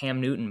not like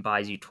Cam Newton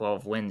buys you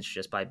 12 wins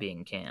just by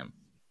being Cam.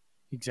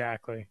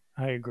 Exactly.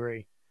 I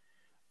agree.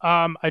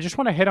 I just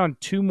want to hit on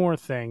 2 more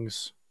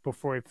things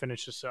before we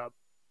finish this up.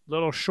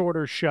 Little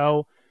shorter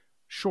show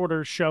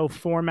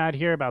format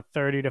here, about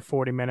 30 to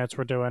 40 minutes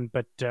we're doing.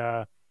 But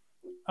I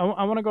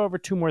want to go over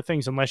 2 more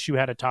things unless you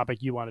had a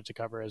topic you wanted to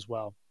cover as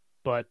well.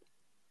 But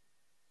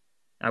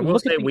I will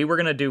say we were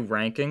going to do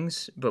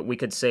rankings, but we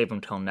could save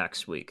them till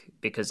next week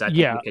because I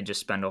think we could just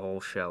spend a whole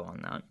show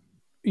on that.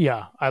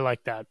 Yeah, I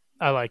like that.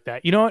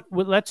 You know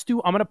what? Let's do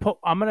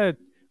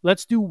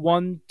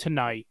one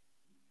tonight.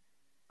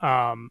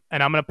 And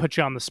I'm going to put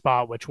you on the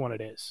spot which one it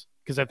is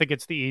because I think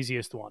it's the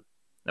easiest one.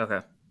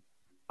 Okay.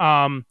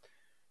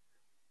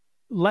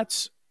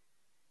 Let's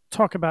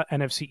talk about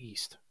NFC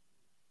East.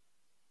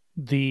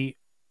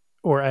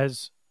 Or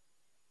as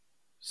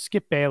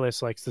Skip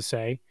Bayless likes to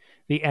say,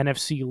 the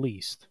NFC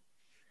least.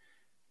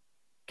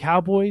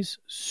 Cowboys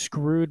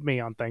screwed me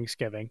on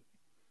Thanksgiving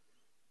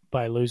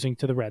by losing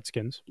to the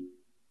Redskins,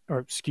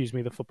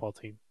 the football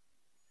team.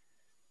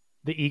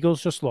 The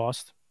Eagles just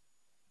lost.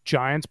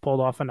 Giants pulled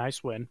off a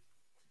nice win.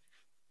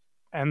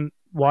 And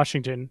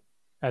Washington,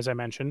 as I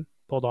mentioned,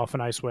 pulled off a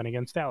nice win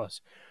against Dallas.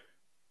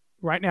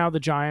 Right now, the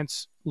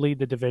Giants lead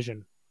the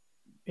division.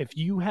 If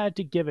you had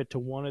to give it to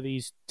one of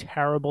these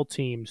terrible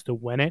teams to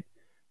win it,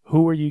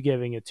 who are you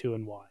giving it to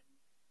and why?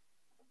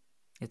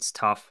 It's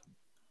tough.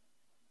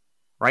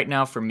 Right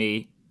now, for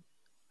me,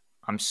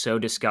 I'm so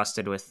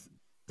disgusted with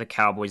the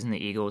Cowboys and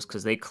the Eagles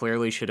because they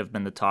clearly should have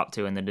been the top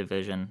 2 in the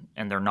division,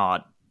 and they're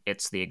not.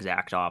 It's the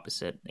exact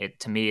opposite.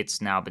 To me,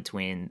 it's now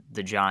between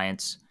the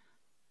Giants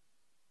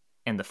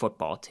and the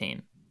football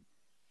team.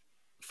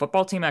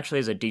 Football team actually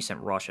has a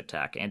decent rush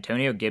attack.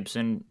 Antonio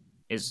Gibson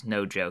is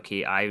no joke.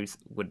 I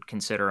would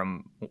consider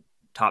him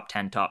top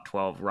 10, top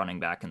 12 running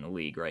back in the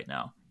league right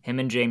now. Him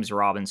and James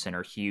Robinson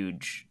are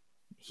huge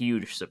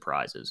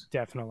surprises.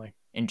 Definitely.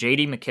 And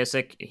J.D.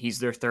 McKissick, he's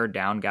their third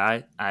down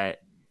guy.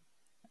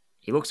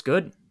 He looks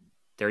good.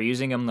 They're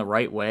using him the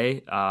right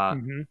way.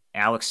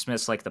 Alex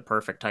Smith's like the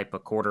perfect type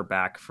of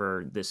quarterback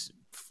for this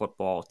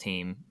football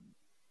team.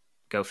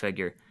 Go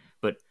figure.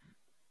 But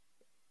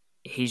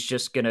he's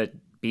just going to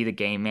be the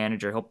game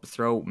manager. He'll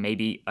throw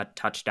maybe a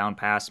touchdown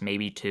pass,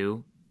 maybe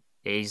two.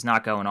 He's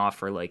not going off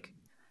for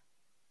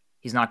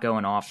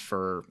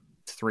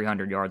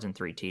 300 yards and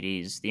 3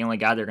 TDs. The only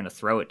guy they're going to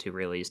throw it to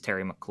really is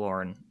Terry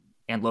McLaurin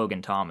and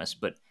Logan Thomas.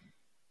 But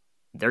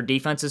their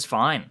defense is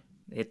fine.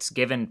 It's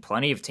given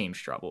plenty of teams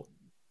trouble.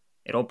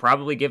 It'll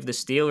probably give the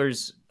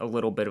Steelers a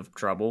little bit of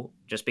trouble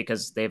just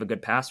because they have a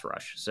good pass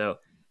rush. So,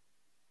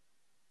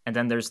 and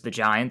then there's the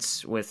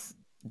Giants with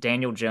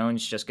Daniel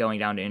Jones just going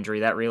down to injury.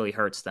 That really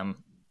hurts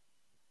them.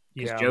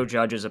 Because Joe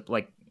Judge is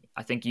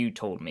I think you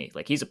told me,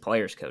 he's a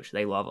player's coach.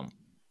 They love him.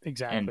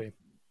 Exactly. And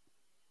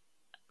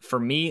for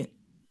me,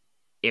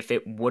 if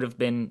it would have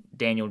been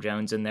Daniel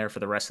Jones in there for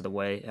the rest of the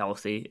way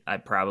healthy,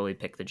 I'd probably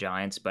pick the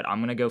Giants. But I'm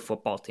going to go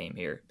football team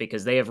here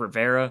because they have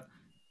Rivera.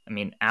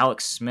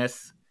 Alex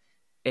Smith.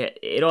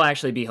 It'll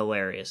actually be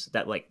hilarious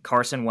that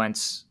Carson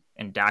Wentz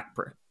and Dak.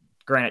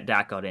 Granted,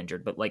 Dak got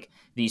injured, but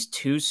these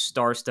two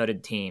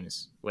star-studded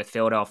teams with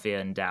Philadelphia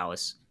and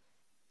Dallas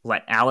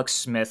let Alex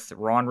Smith,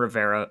 Ron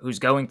Rivera, who's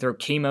going through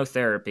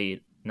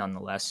chemotherapy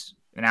nonetheless,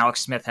 and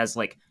Alex Smith has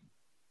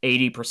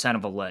 80%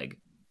 of a leg,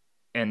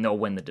 and they'll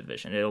win the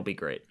division. It'll be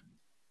great.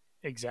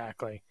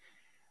 Exactly.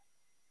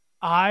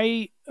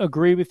 I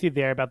agree with you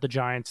there about the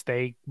Giants.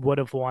 They would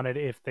have won it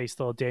if they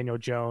still had Daniel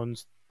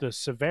Jones. The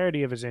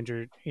severity of his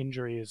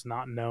injury is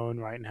not known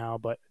right now,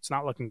 but it's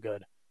not looking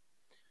good.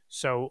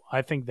 So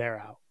I think they're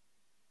out.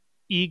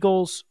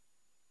 Eagles,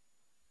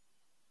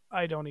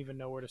 I don't even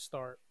know where to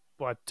start,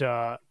 but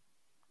the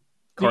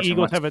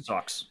Eagles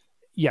sucks.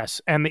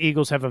 Yes, and the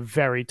Eagles have a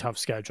very tough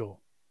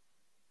schedule.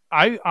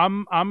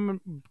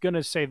 I'm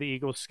gonna say the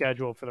Eagles'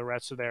 schedule for the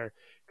rest of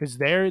because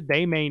they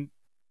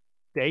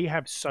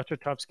have such a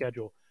tough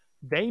schedule.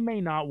 They may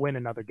not win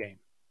another game.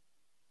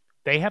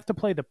 They have to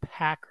play the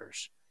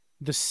Packers,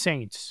 the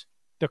Saints,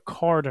 the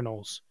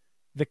Cardinals,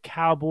 the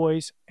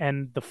Cowboys,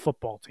 and the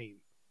football team.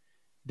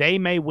 They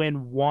may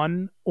win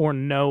one or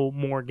no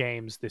more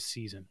games this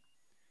season.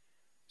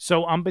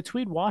 So I'm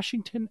between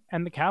Washington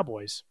and the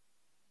Cowboys.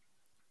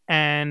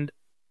 And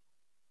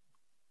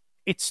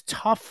it's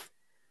tough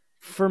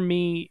for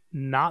me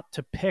not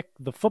to pick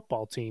the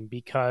football team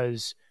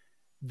because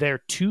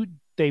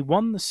they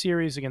won the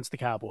series against the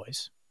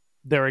Cowboys.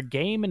 They're a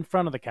game in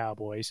front of the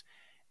Cowboys.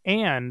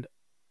 And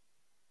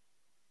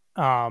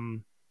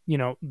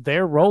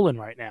they're rolling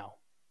right now.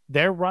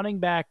 Their running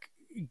back,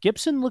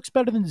 Gibson, looks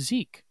better than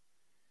Zeke.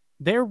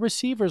 Their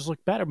receivers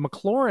look better.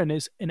 McLaurin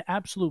is an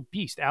absolute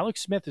beast.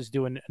 Alex Smith is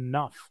doing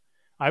enough.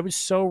 I was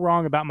so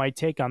wrong about my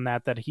take on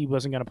that he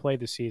wasn't going to play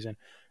this season.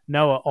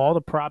 Noah, all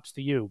the props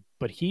to you,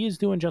 but he is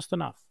doing just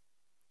enough.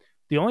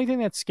 The only thing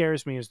that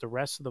scares me is the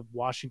rest of the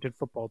Washington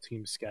football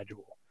team's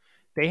schedule.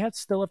 They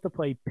still have to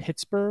play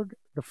Pittsburgh,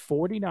 the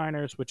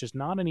 49ers, which is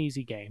not an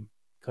easy game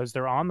because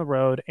they're on the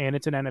road and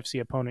it's an NFC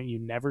opponent you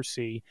never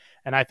see.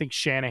 And I think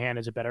Shanahan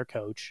is a better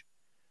coach.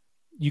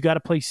 You got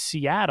to play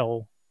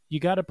Seattle. You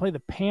got to play the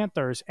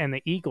Panthers and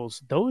the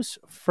Eagles. Those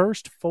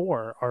first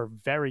four are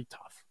very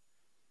tough.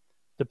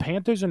 The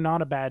Panthers are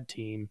not a bad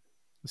team.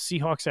 The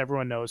Seahawks,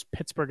 everyone knows.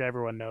 Pittsburgh,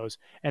 everyone knows.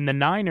 And the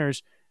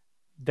Niners,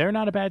 they're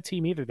not a bad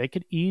team either. They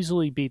could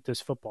easily beat this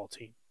football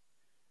team.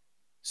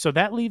 So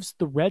that leaves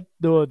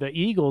the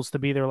Eagles to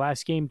be their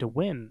last game to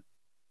win.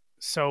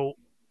 So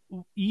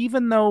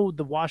even though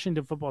the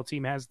Washington football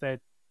team has the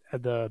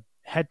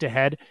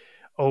head-to-head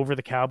over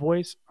the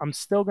Cowboys, I'm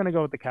still going to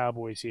go with the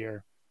Cowboys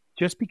here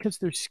just because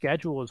their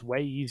schedule is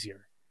way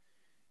easier.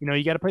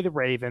 You got to play the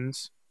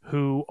Ravens,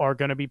 who are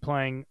going to be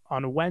playing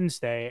on a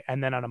Wednesday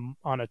and then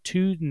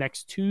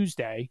next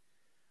Tuesday.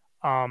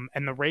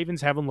 And the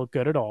Ravens haven't looked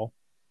good at all.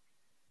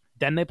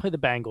 Then they play the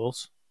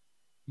Bengals.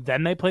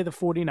 Then they play the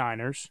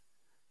 49ers.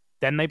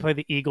 Then they play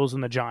the Eagles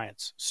and the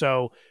Giants.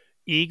 So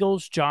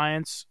Eagles,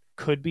 Giants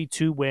could be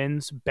 2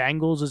 wins.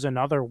 Bengals is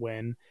another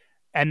win.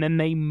 And then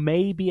they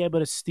may be able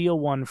to steal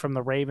one from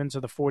the Ravens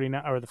or the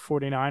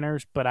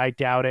 49ers, but I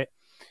doubt it.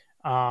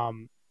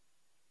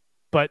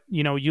 But,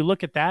 you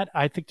look at that,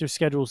 I think their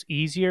schedule's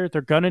easier.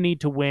 They're going to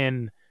need to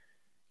win,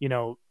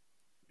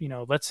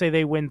 let's say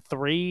they win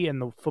 3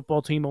 and the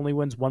football team only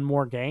wins 1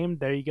 more game.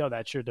 There you go.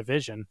 That's your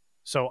division.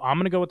 So I'm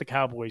going to go with the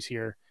Cowboys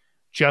here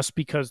just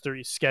because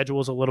their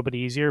schedule is a little bit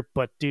easier.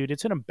 But, dude,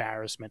 it's an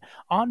embarrassment.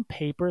 On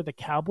paper, the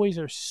Cowboys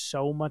are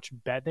so much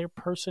better. Their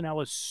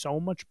personnel is so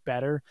much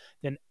better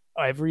than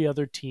every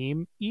other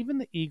team. Even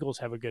the Eagles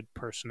have a good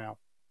personnel.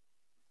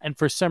 And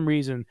for some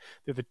reason,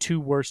 they're the 2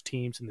 worst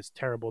teams in this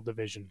terrible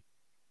division.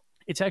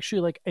 It's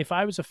actually if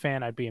I was a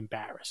fan, I'd be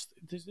embarrassed.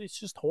 It's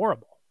just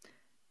horrible.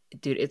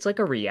 Dude, it's like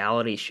a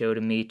reality show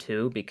to me,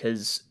 too,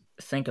 because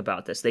think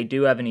about this. They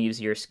do have an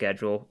easier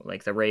schedule.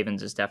 Like the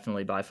Ravens is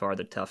definitely by far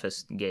the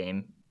toughest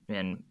game,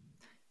 and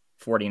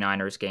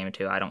 49ers game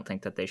too. I don't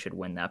think that they should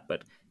win that.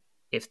 But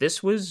if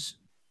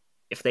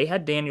they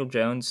had Daniel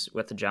Jones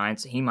with the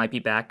Giants, he might be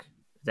back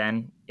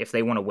then. If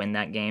they want to win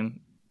that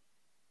game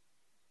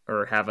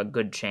or have a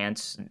good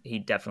chance, he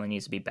definitely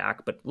needs to be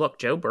back. But look,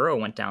 Joe Burrow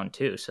went down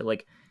too. So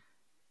like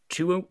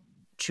two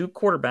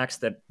quarterbacks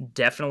that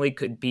definitely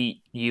could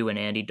beat you and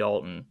Andy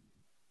Dalton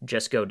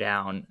just go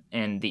down,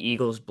 and the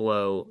Eagles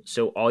blow.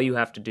 So all you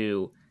have to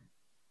do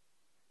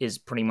is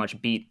pretty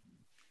much beat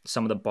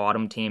some of the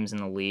bottom teams in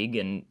the league,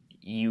 and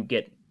you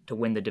get to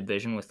win the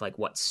division with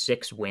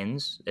 6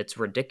 wins. It's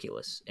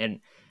ridiculous. And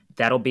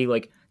that'll be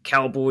like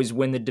Cowboys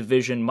win the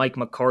division, Mike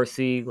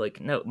McCarthy.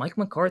 No, Mike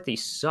McCarthy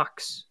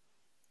sucks.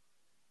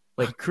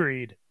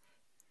 Agreed.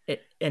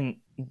 And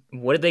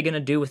what are they going to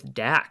do with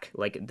Dak?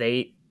 What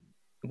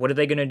are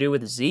they going to do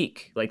with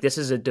Zeke? This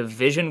is a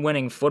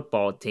division-winning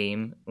football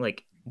team.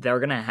 They're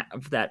going to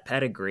have that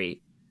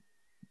pedigree.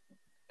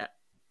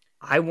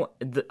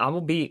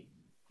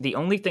 The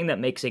only thing that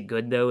makes it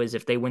good, though, is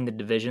if they win the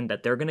division,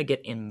 that they're going to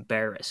get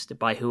embarrassed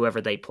by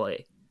whoever they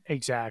play.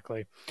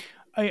 Exactly.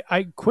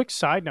 I quick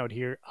side note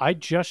here. I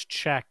just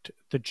checked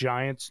the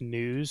Giants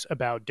news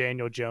about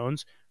Daniel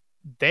Jones.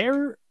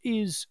 There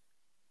is,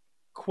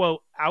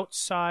 quote,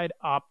 outside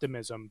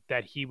optimism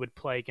that he would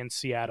play against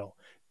Seattle.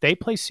 They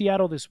play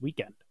Seattle this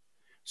weekend.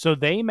 So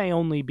they may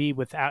only be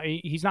without,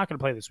 he's not going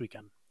to play this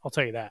weekend. I'll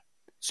tell you that.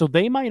 So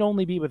they might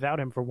only be without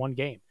him for one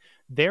game.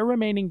 Their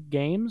remaining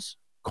games,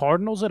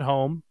 Cardinals at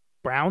home,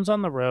 Browns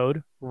on the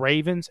road,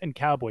 Ravens, and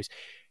Cowboys.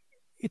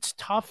 It's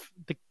tough.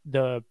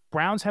 The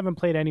Browns haven't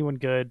played anyone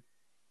good.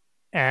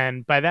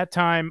 And by that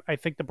time, I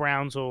think the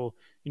Browns will,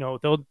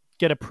 they'll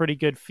get a pretty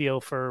good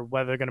feel for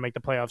whether they're going to make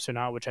the playoffs or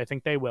not, which I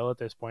think they will at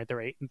this point. They're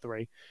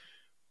 8-3.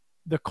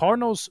 The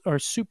Cardinals are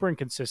super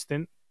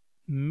inconsistent.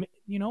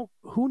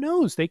 Who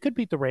knows? They could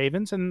beat the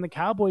Ravens, and the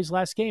Cowboys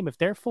last game, if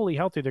they're fully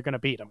healthy, they're going to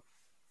beat them.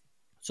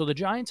 So the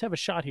Giants have a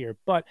shot here,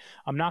 but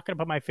I'm not going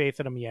to put my faith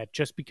in them yet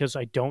just because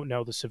I don't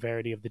know the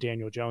severity of the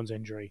Daniel Jones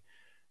injury.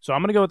 So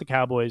I'm going to go with the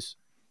Cowboys.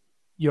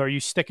 Are you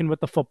sticking with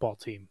the football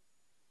team?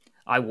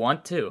 I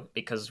want to,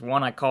 because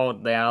one, I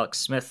called the Alex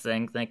Smith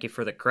thing. Thank you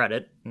for the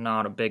credit.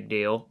 Not a big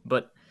deal.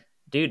 But,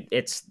 dude,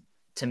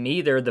 to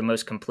me, they're the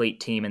most complete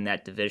team in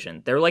that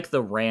division. They're like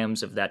the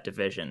Rams of that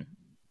division,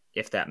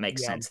 if that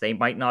makes sense. They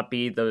might not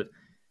end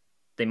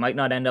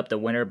up the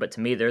winner, but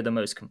to me, they're the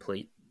most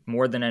complete,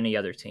 more than any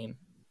other team.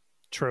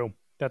 True.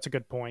 That's a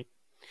good point.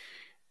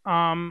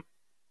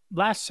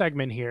 Last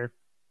segment here,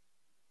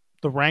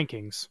 the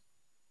rankings.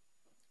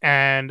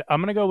 And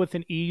I'm going to go with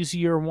an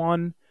easier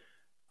one,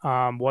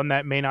 one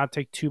that may not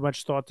take too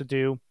much thought to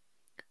do.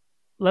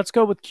 Let's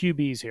go with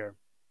QBs here.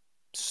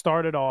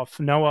 Start it off.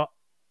 Noah,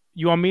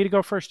 you want me to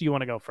go first or do you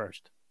want to go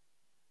first?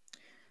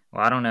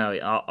 Well, I don't know.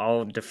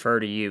 I'll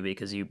defer to you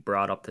because you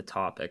brought up the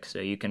topic. So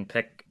you can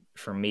pick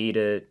for me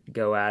to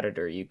go at it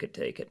or you could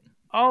take it.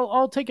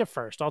 I'll take it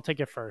first.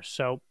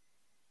 So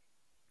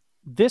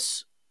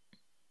this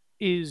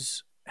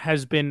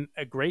has been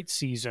a great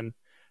season,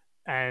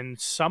 and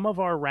some of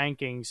our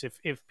rankings,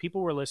 if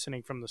people were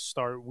listening from the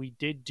start, we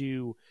did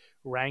do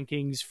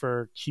rankings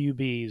for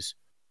QBs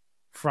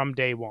from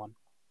day one.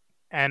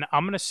 And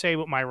I'm going to say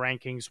what my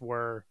rankings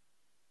were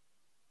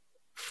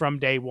from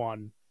day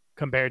one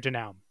compared to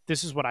now.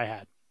 This is what I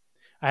had.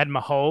 I had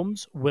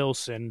Mahomes,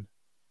 Wilson,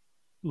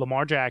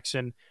 Lamar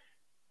Jackson,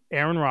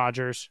 Aaron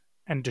Rodgers,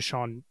 and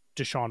Deshaun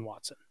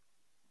Watson.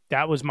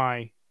 That was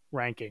my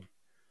ranking.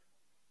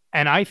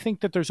 And I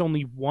think that there's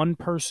only one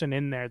person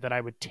in there that I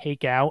would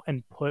take out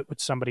and put with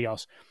somebody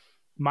else.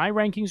 My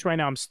rankings right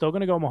now, I'm still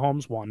going to go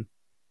Mahomes 1.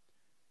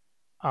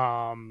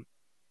 I'm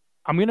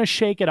going to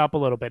shake it up a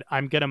little bit.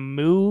 I'm going to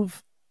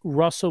move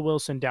Russell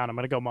Wilson down. I'm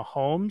going to go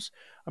Mahomes.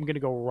 I'm going to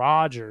go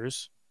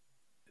Rodgers.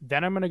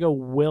 Then I'm going to go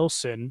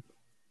Wilson.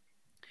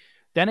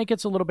 Then it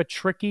gets a little bit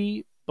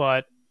tricky,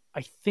 but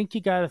I think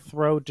you got to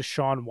throw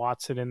Deshaun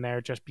Watson in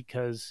there just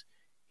because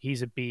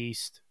he's a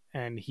beast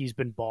and he's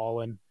been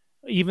balling.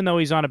 Even though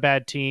he's on a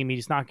bad team,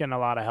 he's not getting a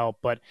lot of help,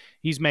 but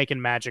he's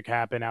making magic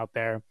happen out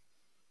there.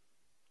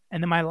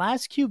 And then my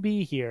last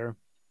QB here,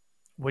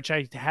 which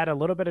I had a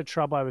little bit of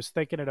trouble. I was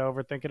thinking it over.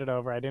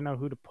 I didn't know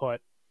who to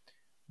put.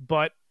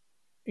 But,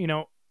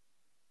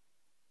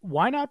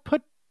 why not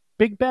put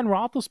Big Ben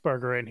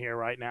Roethlisberger in here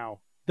right now?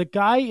 The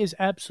guy is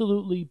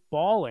absolutely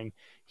balling.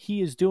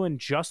 He is doing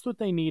just what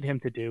they need him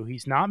to do.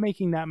 He's not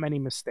making that many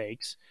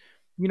mistakes.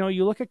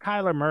 You look at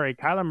Kyler Murray.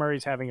 Kyler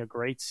Murray's having a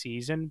great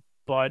season,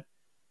 but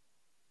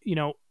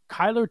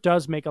Kyler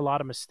does make a lot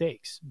of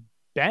mistakes.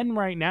 Ben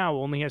right now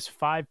only has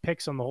 5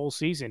 picks on the whole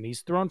season.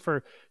 He's thrown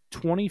for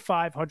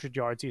 2,500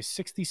 yards. He has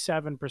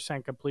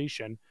 67%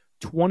 completion,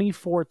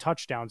 24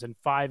 touchdowns, and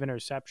 5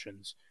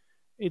 interceptions.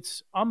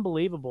 It's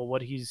unbelievable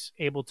what he's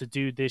able to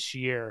do this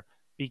year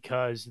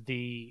because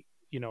the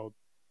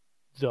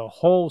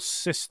whole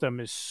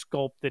system is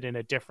sculpted in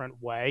a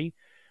different way.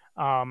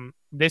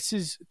 This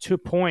is, to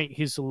point,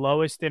 his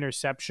lowest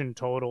interception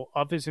total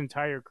of his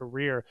entire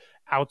career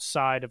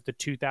outside of the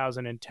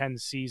 2010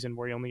 season,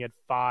 where he only had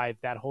 5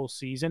 that whole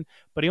season,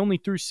 but he only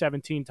threw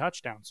 17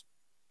 touchdowns.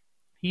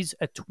 He's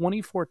at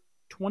 24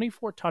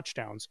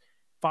 touchdowns,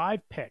 5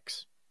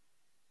 picks,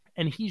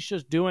 and he's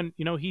just doing,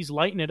 he's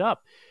lighting it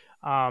up.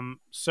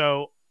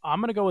 So I'm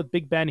going to go with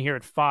Big Ben here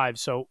at 5.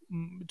 So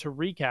to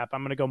recap,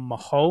 I'm going to go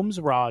Mahomes,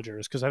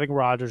 Rodgers, because I think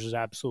Rodgers is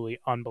absolutely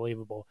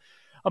unbelievable.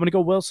 I'm going to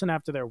go Wilson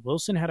after there.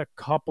 Wilson had a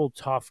couple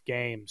tough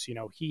games.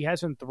 He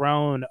hasn't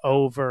thrown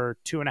over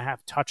 2.5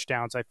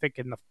 touchdowns, I think,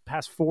 in the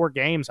past 4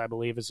 games, I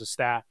believe, is a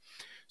stat.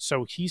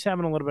 So he's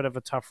having a little bit of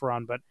a tough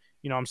run, but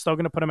I'm still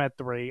going to put him at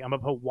 3. I'm going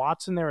to put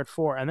Watson there at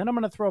 4, and then I'm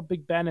going to throw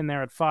Big Ben in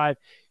there at 5.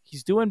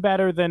 He's doing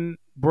better than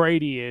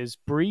Brady is.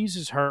 Breeze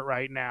is hurt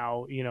right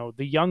now. The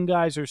young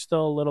guys are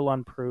still a little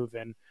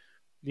unproven.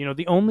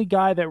 The only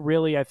guy that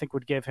really I think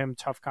would give him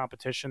tough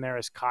competition there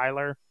is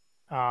Kyler.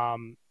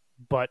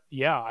 But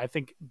yeah, I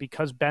think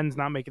because Ben's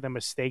not making the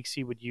mistakes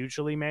he would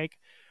usually make,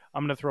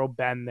 I'm going to throw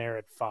Ben there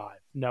at 5.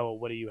 Noah,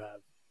 what do you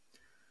have?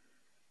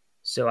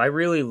 So I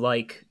really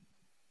like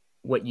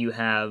what you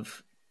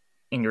have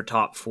in your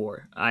top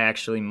 4. I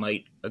actually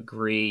might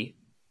agree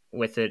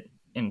with it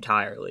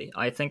entirely.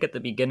 I think at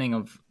the beginning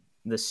of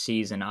the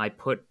season, I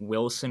put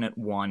Wilson at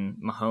 1,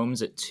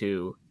 Mahomes at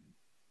 2.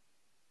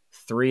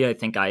 3, I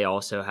think I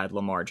also had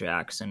Lamar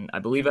Jackson. I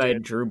believe I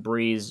had Drew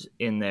Brees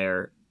in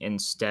there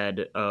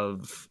instead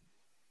of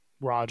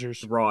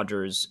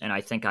Rodgers, and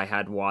I think I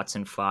had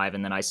Watson 5,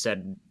 and then I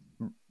said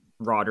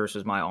Rodgers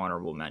was my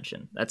honorable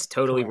mention. That's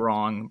totally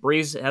wrong.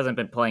 Brees hasn't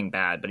been playing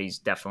bad, but he's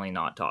definitely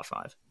not top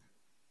 5.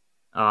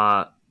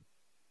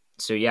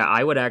 So yeah,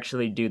 I would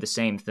actually do the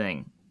same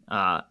thing.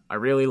 I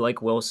really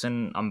like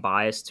Wilson. I'm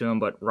biased to him,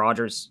 but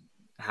Rodgers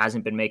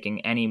hasn't been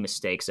making any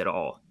mistakes at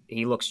all.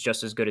 He looks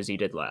just as good as he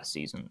did last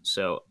season.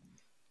 So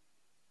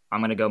I'm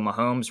going to go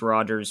Mahomes,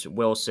 Rodgers,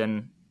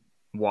 Wilson,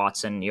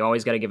 Watson. You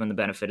always got to give him the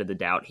benefit of the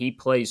doubt. He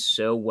plays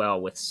so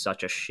well with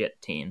such a shit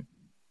team.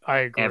 I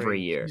agree.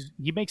 Every year.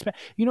 He makes,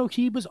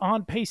 he was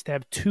on pace to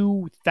have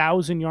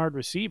 2,000-yard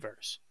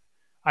receivers.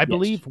 I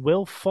believe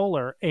Will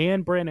Fuller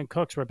and Brandon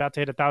Cooks were about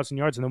to hit 1,000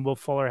 yards, and then Will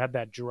Fuller had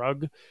that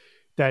drug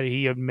that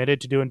he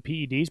admitted to doing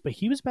PEDs, but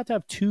he was about to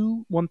have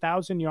 2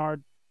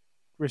 1,000-yard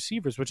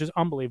receivers, which is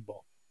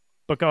unbelievable.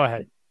 But go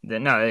ahead.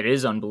 No, it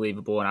is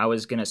unbelievable. And I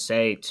was going to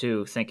say,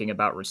 too, thinking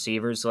about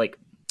receivers,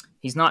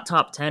 he's not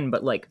top 10,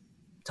 but,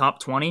 top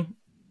 20.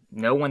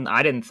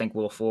 I didn't think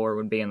Will Fuller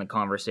would be in the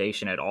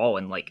conversation at all,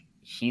 and,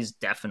 he's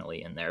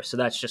definitely in there. So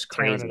that's just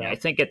crazy. I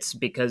think it's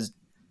because,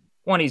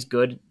 1, he's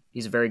good.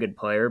 He's a very good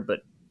player, but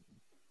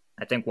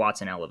I think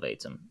Watson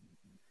elevates him.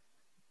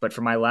 But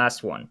for my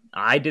last one,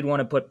 I did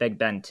want to put Big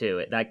Ben,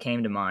 too. That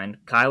came to mind.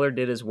 Kyler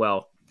did as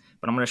well.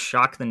 But I'm going to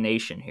shock the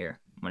nation here.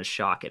 I'm going to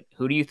shock it.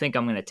 Who do you think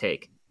I'm going to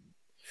take?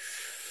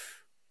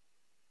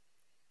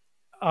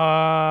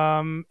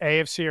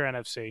 AFC or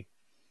NFC?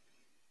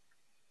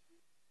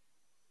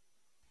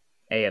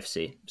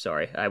 AFC.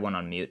 Sorry, I went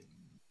on mute.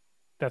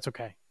 That's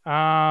okay.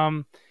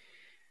 I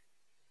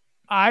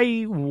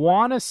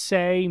want to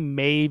say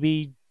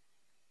maybe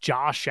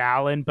Josh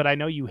Allen, but I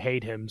know you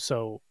hate him,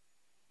 so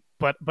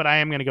but I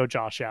am going to go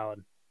Josh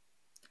Allen.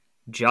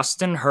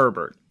 Justin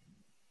Herbert.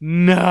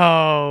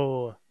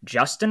 No.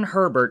 Justin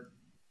Herbert,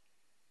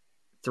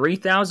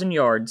 3,000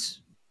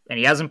 yards, and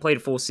he hasn't played a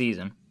full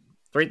season.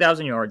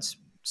 3,000 yards,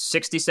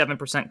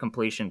 67%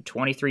 completion,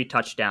 23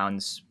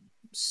 touchdowns,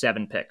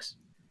 7 picks.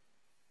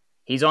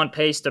 He's on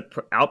pace to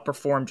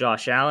outperform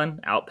Josh Allen,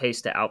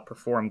 outpace to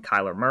outperform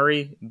Kyler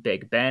Murray,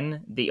 Big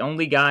Ben. The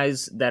only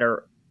guys that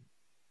are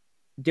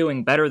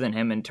doing better than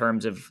him in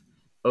terms of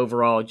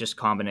overall just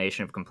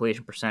combination of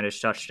completion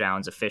percentage,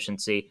 touchdowns,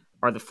 efficiency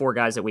are the 4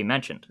 guys that we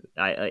mentioned.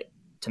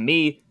 To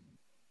me,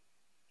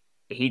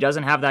 he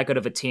doesn't have that good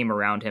of a team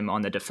around him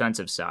on the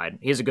defensive side.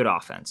 He has a good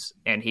offense,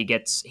 and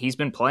he's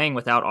been playing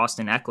without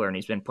Austin Eckler, and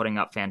he's been putting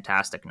up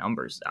fantastic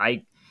numbers.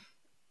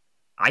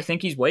 I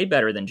think he's way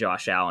better than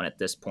Josh Allen at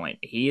this point.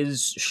 He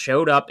has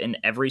showed up in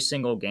every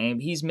single game.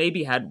 He's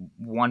maybe had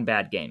 1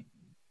 bad game,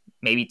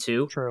 maybe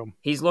 2. True.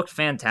 He's looked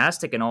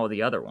fantastic in all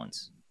the other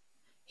ones.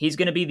 He's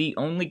going to be the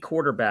only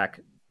quarterback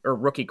or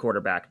rookie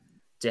quarterback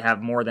to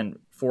have more than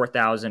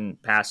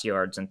 4,000 pass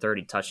yards and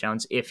 30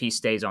 touchdowns if he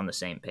stays on the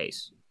same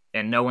pace.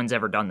 And no one's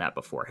ever done that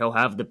before. He'll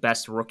have the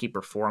best rookie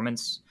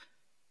performance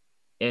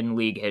in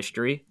league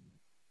history.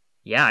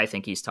 Yeah, I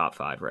think he's top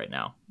 5 right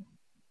now.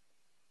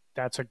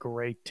 That's a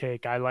great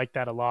take. I like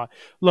that a lot.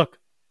 Look,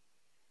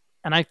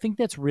 and I think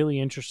that's really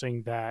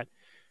interesting that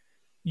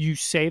you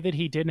say that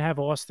he didn't have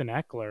Austin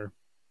Eckler,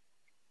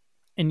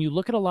 and you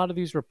look at a lot of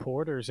these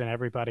reporters and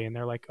everybody, and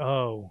they're like,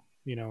 oh,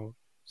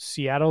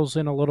 Seattle's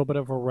in a little bit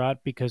of a rut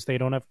because they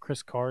don't have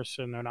Chris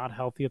Carson. They're not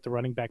healthy at the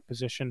running back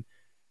position.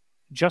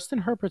 Justin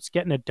Herbert's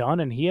getting it done,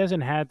 and he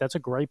hasn't had – that's a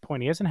great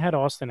point. He hasn't had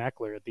Austin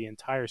Eckler the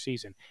entire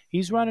season.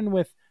 He's running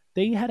with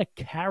They had a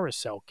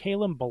carousel.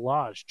 Kalen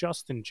Balazs,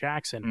 Justin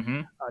Jackson,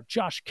 Mm-hmm.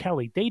 Josh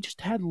Kelly. They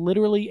just had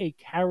literally a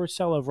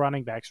carousel of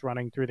running backs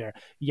running through there.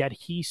 Yet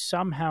he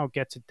somehow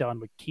gets it done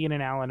with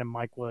Keenan Allen and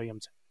Mike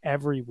Williams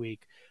every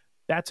week.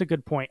 That's a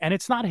good point. And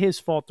it's not his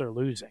fault they're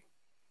losing.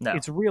 No.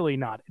 It's really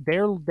not.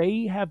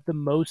 They have the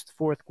most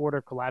fourth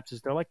quarter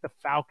collapses. They're like the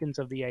Falcons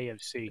of the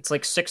AFC. It's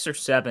like 6 or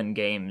 7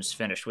 games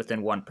finished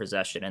within one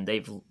possession, and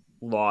they've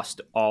lost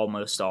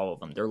almost all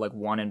of them. They're like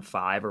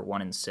 1-5 or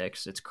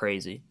 1-6. It's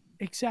crazy.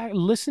 Exactly.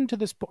 Listen to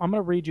this. I'm going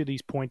to read you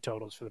these point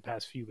totals for the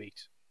past few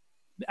weeks.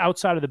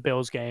 Outside of the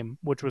Bills game,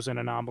 which was an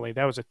anomaly,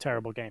 that was a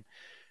terrible game.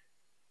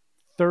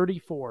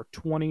 34,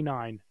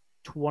 29,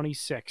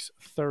 26,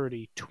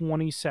 30,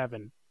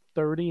 27,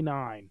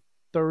 39,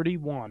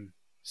 31,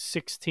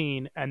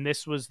 16, and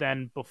this was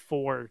then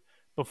before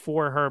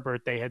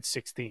Herbert, they had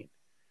 16.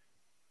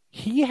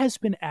 He has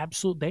been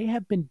they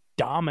have been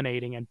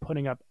dominating and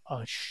putting up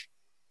a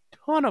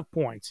ton of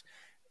points.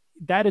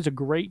 That is a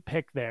great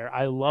pick there.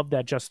 I love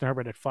that Justin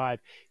Herbert at 5.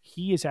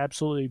 He is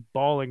absolutely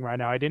balling right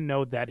now. I didn't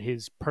know that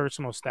his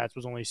personal stats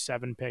was only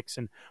 7 picks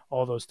and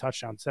all those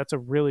touchdowns. That's a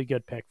really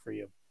good pick for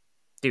you.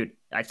 Dude,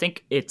 I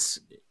think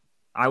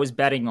I was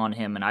betting on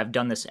him, and I've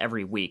done this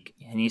every week,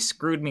 and he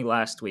screwed me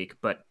last week,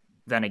 but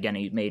then again,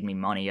 he made me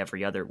money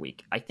every other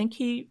week. I think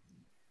he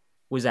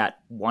was at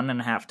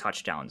 1.5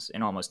 touchdowns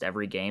in almost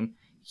every game.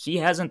 He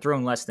hasn't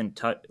thrown less than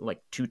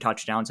 2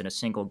 touchdowns in a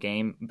single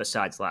game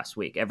besides last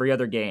week. Every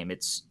other game,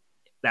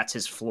 that's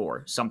his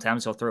floor.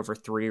 Sometimes he'll throw for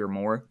 3 or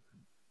more.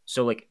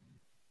 So,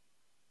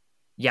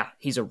 yeah,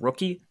 he's a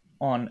rookie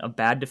on a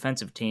bad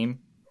defensive team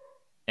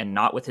and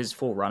not with his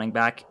full running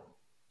back.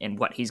 And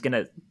he's going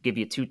to give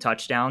you 2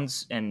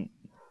 touchdowns, and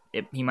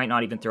he might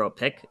not even throw a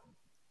pick.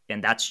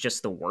 And that's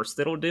just the worst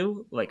it'll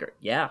do.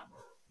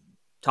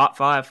 Top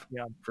 5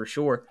 for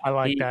sure. I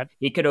like that.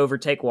 He could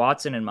overtake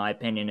Watson, in my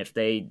opinion,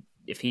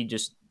 if he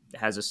just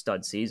has a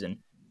stud season.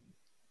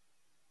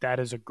 That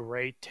is a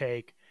great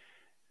take.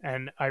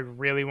 And I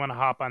really want to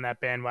hop on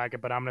that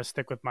bandwagon, but I'm going to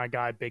stick with my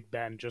guy, Big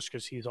Ben, just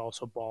because he's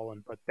also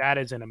balling. But that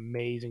is an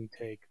amazing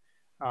take.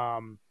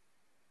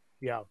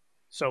 Yeah.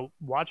 So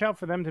watch out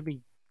for them to be,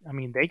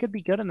 they could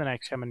be good in the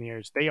next coming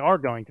years. They are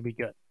going to be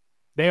good.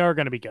 They are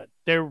going to be good.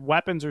 Their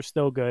weapons are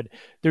still good.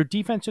 Their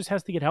defense just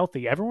has to get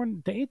healthy.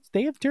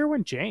 They have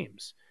Derwin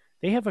James.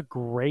 They have a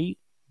great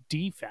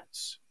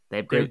defense.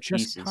 They're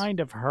just pieces.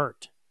 Kind of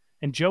hurt.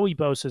 And Joey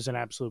Bosa is an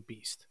absolute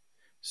beast.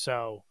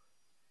 So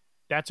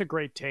that's a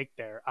great take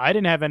there. I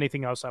didn't have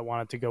anything else I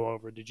wanted to go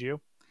over. Did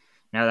you?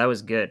 No, that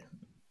was good.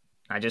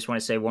 I just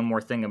want to say one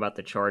more thing about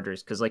the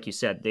Chargers, because like you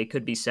said, they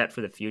could be set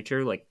for the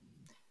future. Like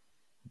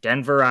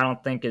Denver, I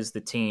don't think is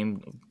the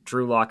team.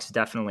 Drew Lock's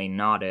definitely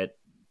not it.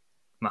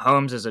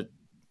 Mahomes is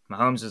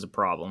a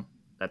problem.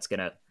 That's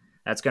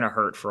gonna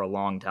hurt for a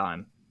long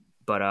time.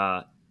 But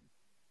I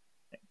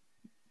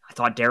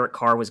thought Derek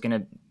Carr was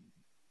gonna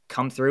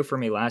come through for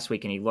me last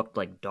week, and he looked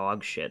like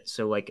dog shit.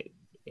 So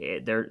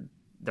the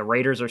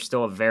Raiders are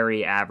still a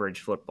very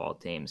average football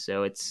team.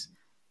 So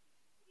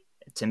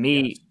to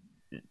me,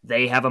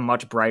 they have a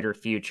much brighter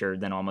future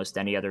than almost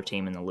any other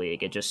team in the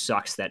league. It just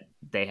sucks that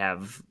they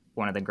have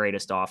one of the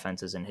greatest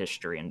offenses in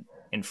history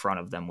in front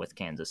of them with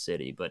Kansas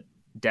City, but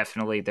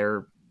definitely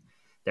they're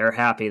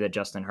happy that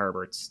Justin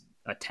Herbert's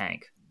a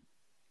tank.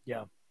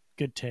 Yeah,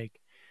 good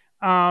take.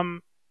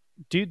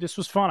 Dude, this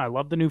was fun. I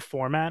love the new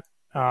format.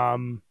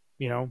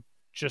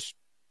 Just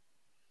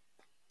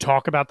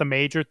talk about the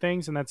major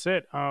things, and that's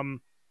it.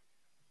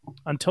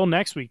 Until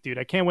next week, dude,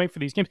 I can't wait for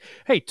these games.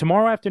 Hey,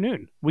 tomorrow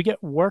afternoon, we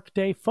get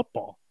workday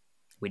football.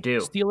 We do.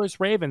 Steelers,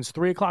 Ravens,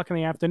 3:00 in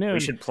the afternoon. We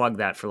should plug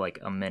that for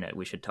a minute.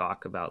 We should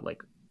talk about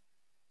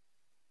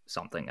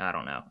something. I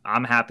don't know.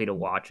 I'm happy to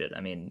watch it.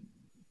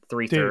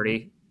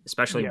 3:30,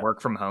 especially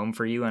work from home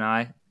for you and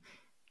I.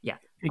 Yeah,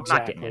 exactly. I'm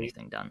not getting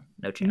anything done.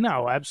 No chance.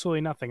 No,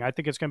 absolutely nothing. I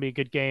think it's going to be a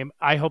good game.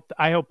 I hope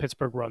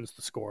Pittsburgh runs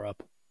the score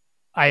up.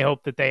 I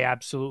hope that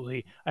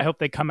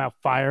they come out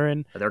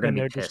firing. They're going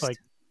to be pissed. Just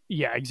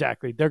yeah,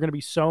 exactly. They're going to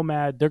be so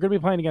mad. They're going to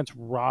be playing against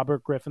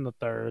Robert Griffin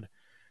III.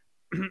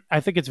 I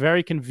think it's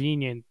very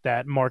convenient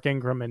that Mark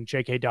Ingram and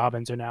J.K.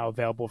 Dobbins are now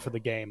available for the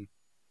game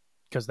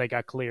because they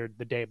got cleared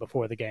the day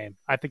before the game.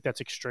 I think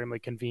that's extremely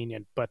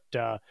convenient. But,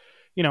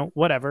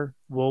 whatever.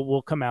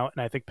 We'll come out,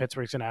 and I think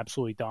Pittsburgh's going to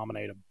absolutely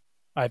dominate them.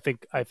 I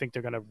think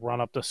they're going to run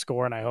up the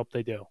score, and I hope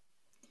they do.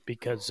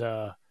 Because,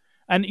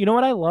 and you know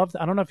what I loved?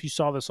 I don't know if you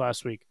saw this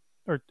last week,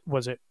 or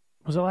was it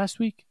last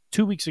week?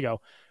 2 weeks ago,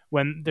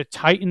 when the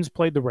Titans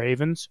played the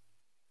Ravens,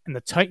 and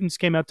the Titans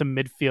came out to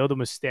midfield and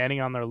was standing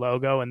on their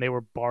logo, and they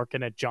were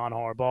barking at John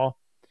Harbaugh.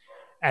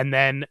 And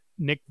then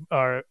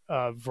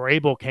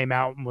Vrabel came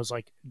out and was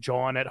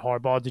jawing at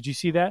Harbaugh. Did you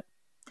see that?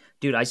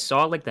 Dude, I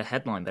saw the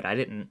headline, but I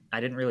didn't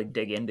really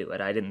dig into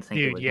it. I didn't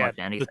think it was much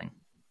anything.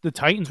 The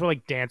Titans were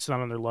dancing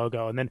on their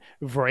logo, and then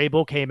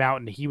Vrabel came out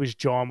and he was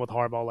jawing with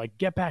Harbaugh,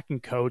 get back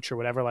and coach or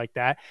whatever like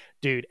that.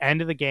 Dude,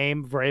 end of the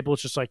game,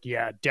 Vrabel's just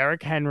yeah,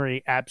 Derrick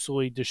Henry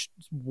absolutely just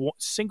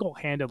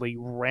single-handedly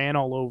ran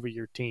all over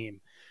your team.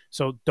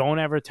 So don't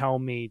ever tell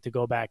me to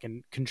go back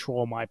and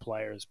control my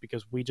players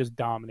because we just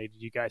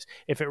dominated you guys.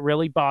 If it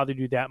really bothered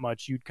you that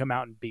much, you'd come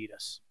out and beat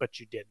us, but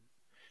you didn't.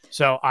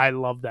 So I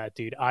love that,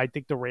 dude. I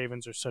think the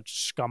Ravens are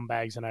such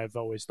scumbags, and I've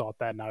always thought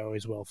that, and I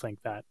always will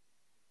think that.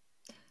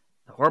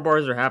 The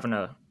Harbars are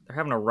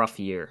having a rough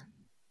year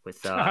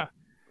with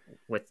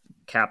with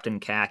Captain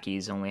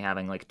Khakis only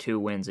having like 2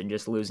 wins and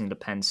just losing to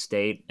Penn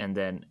State, and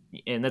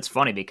that's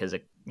funny because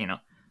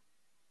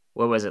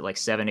what was it, like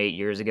 7-8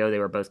 years ago they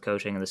were both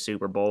coaching in the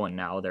Super Bowl, and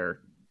now they're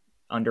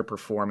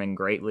underperforming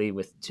greatly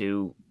with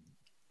 2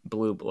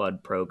 blue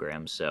blood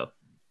programs. So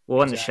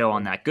we'll end the show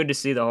on that. Good to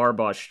see the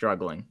Harbaughs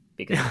struggling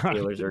because the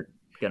Steelers are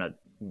gonna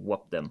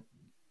whoop them.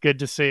 Good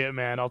to see it,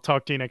 man. I'll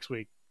talk to you next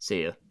week.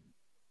 See ya.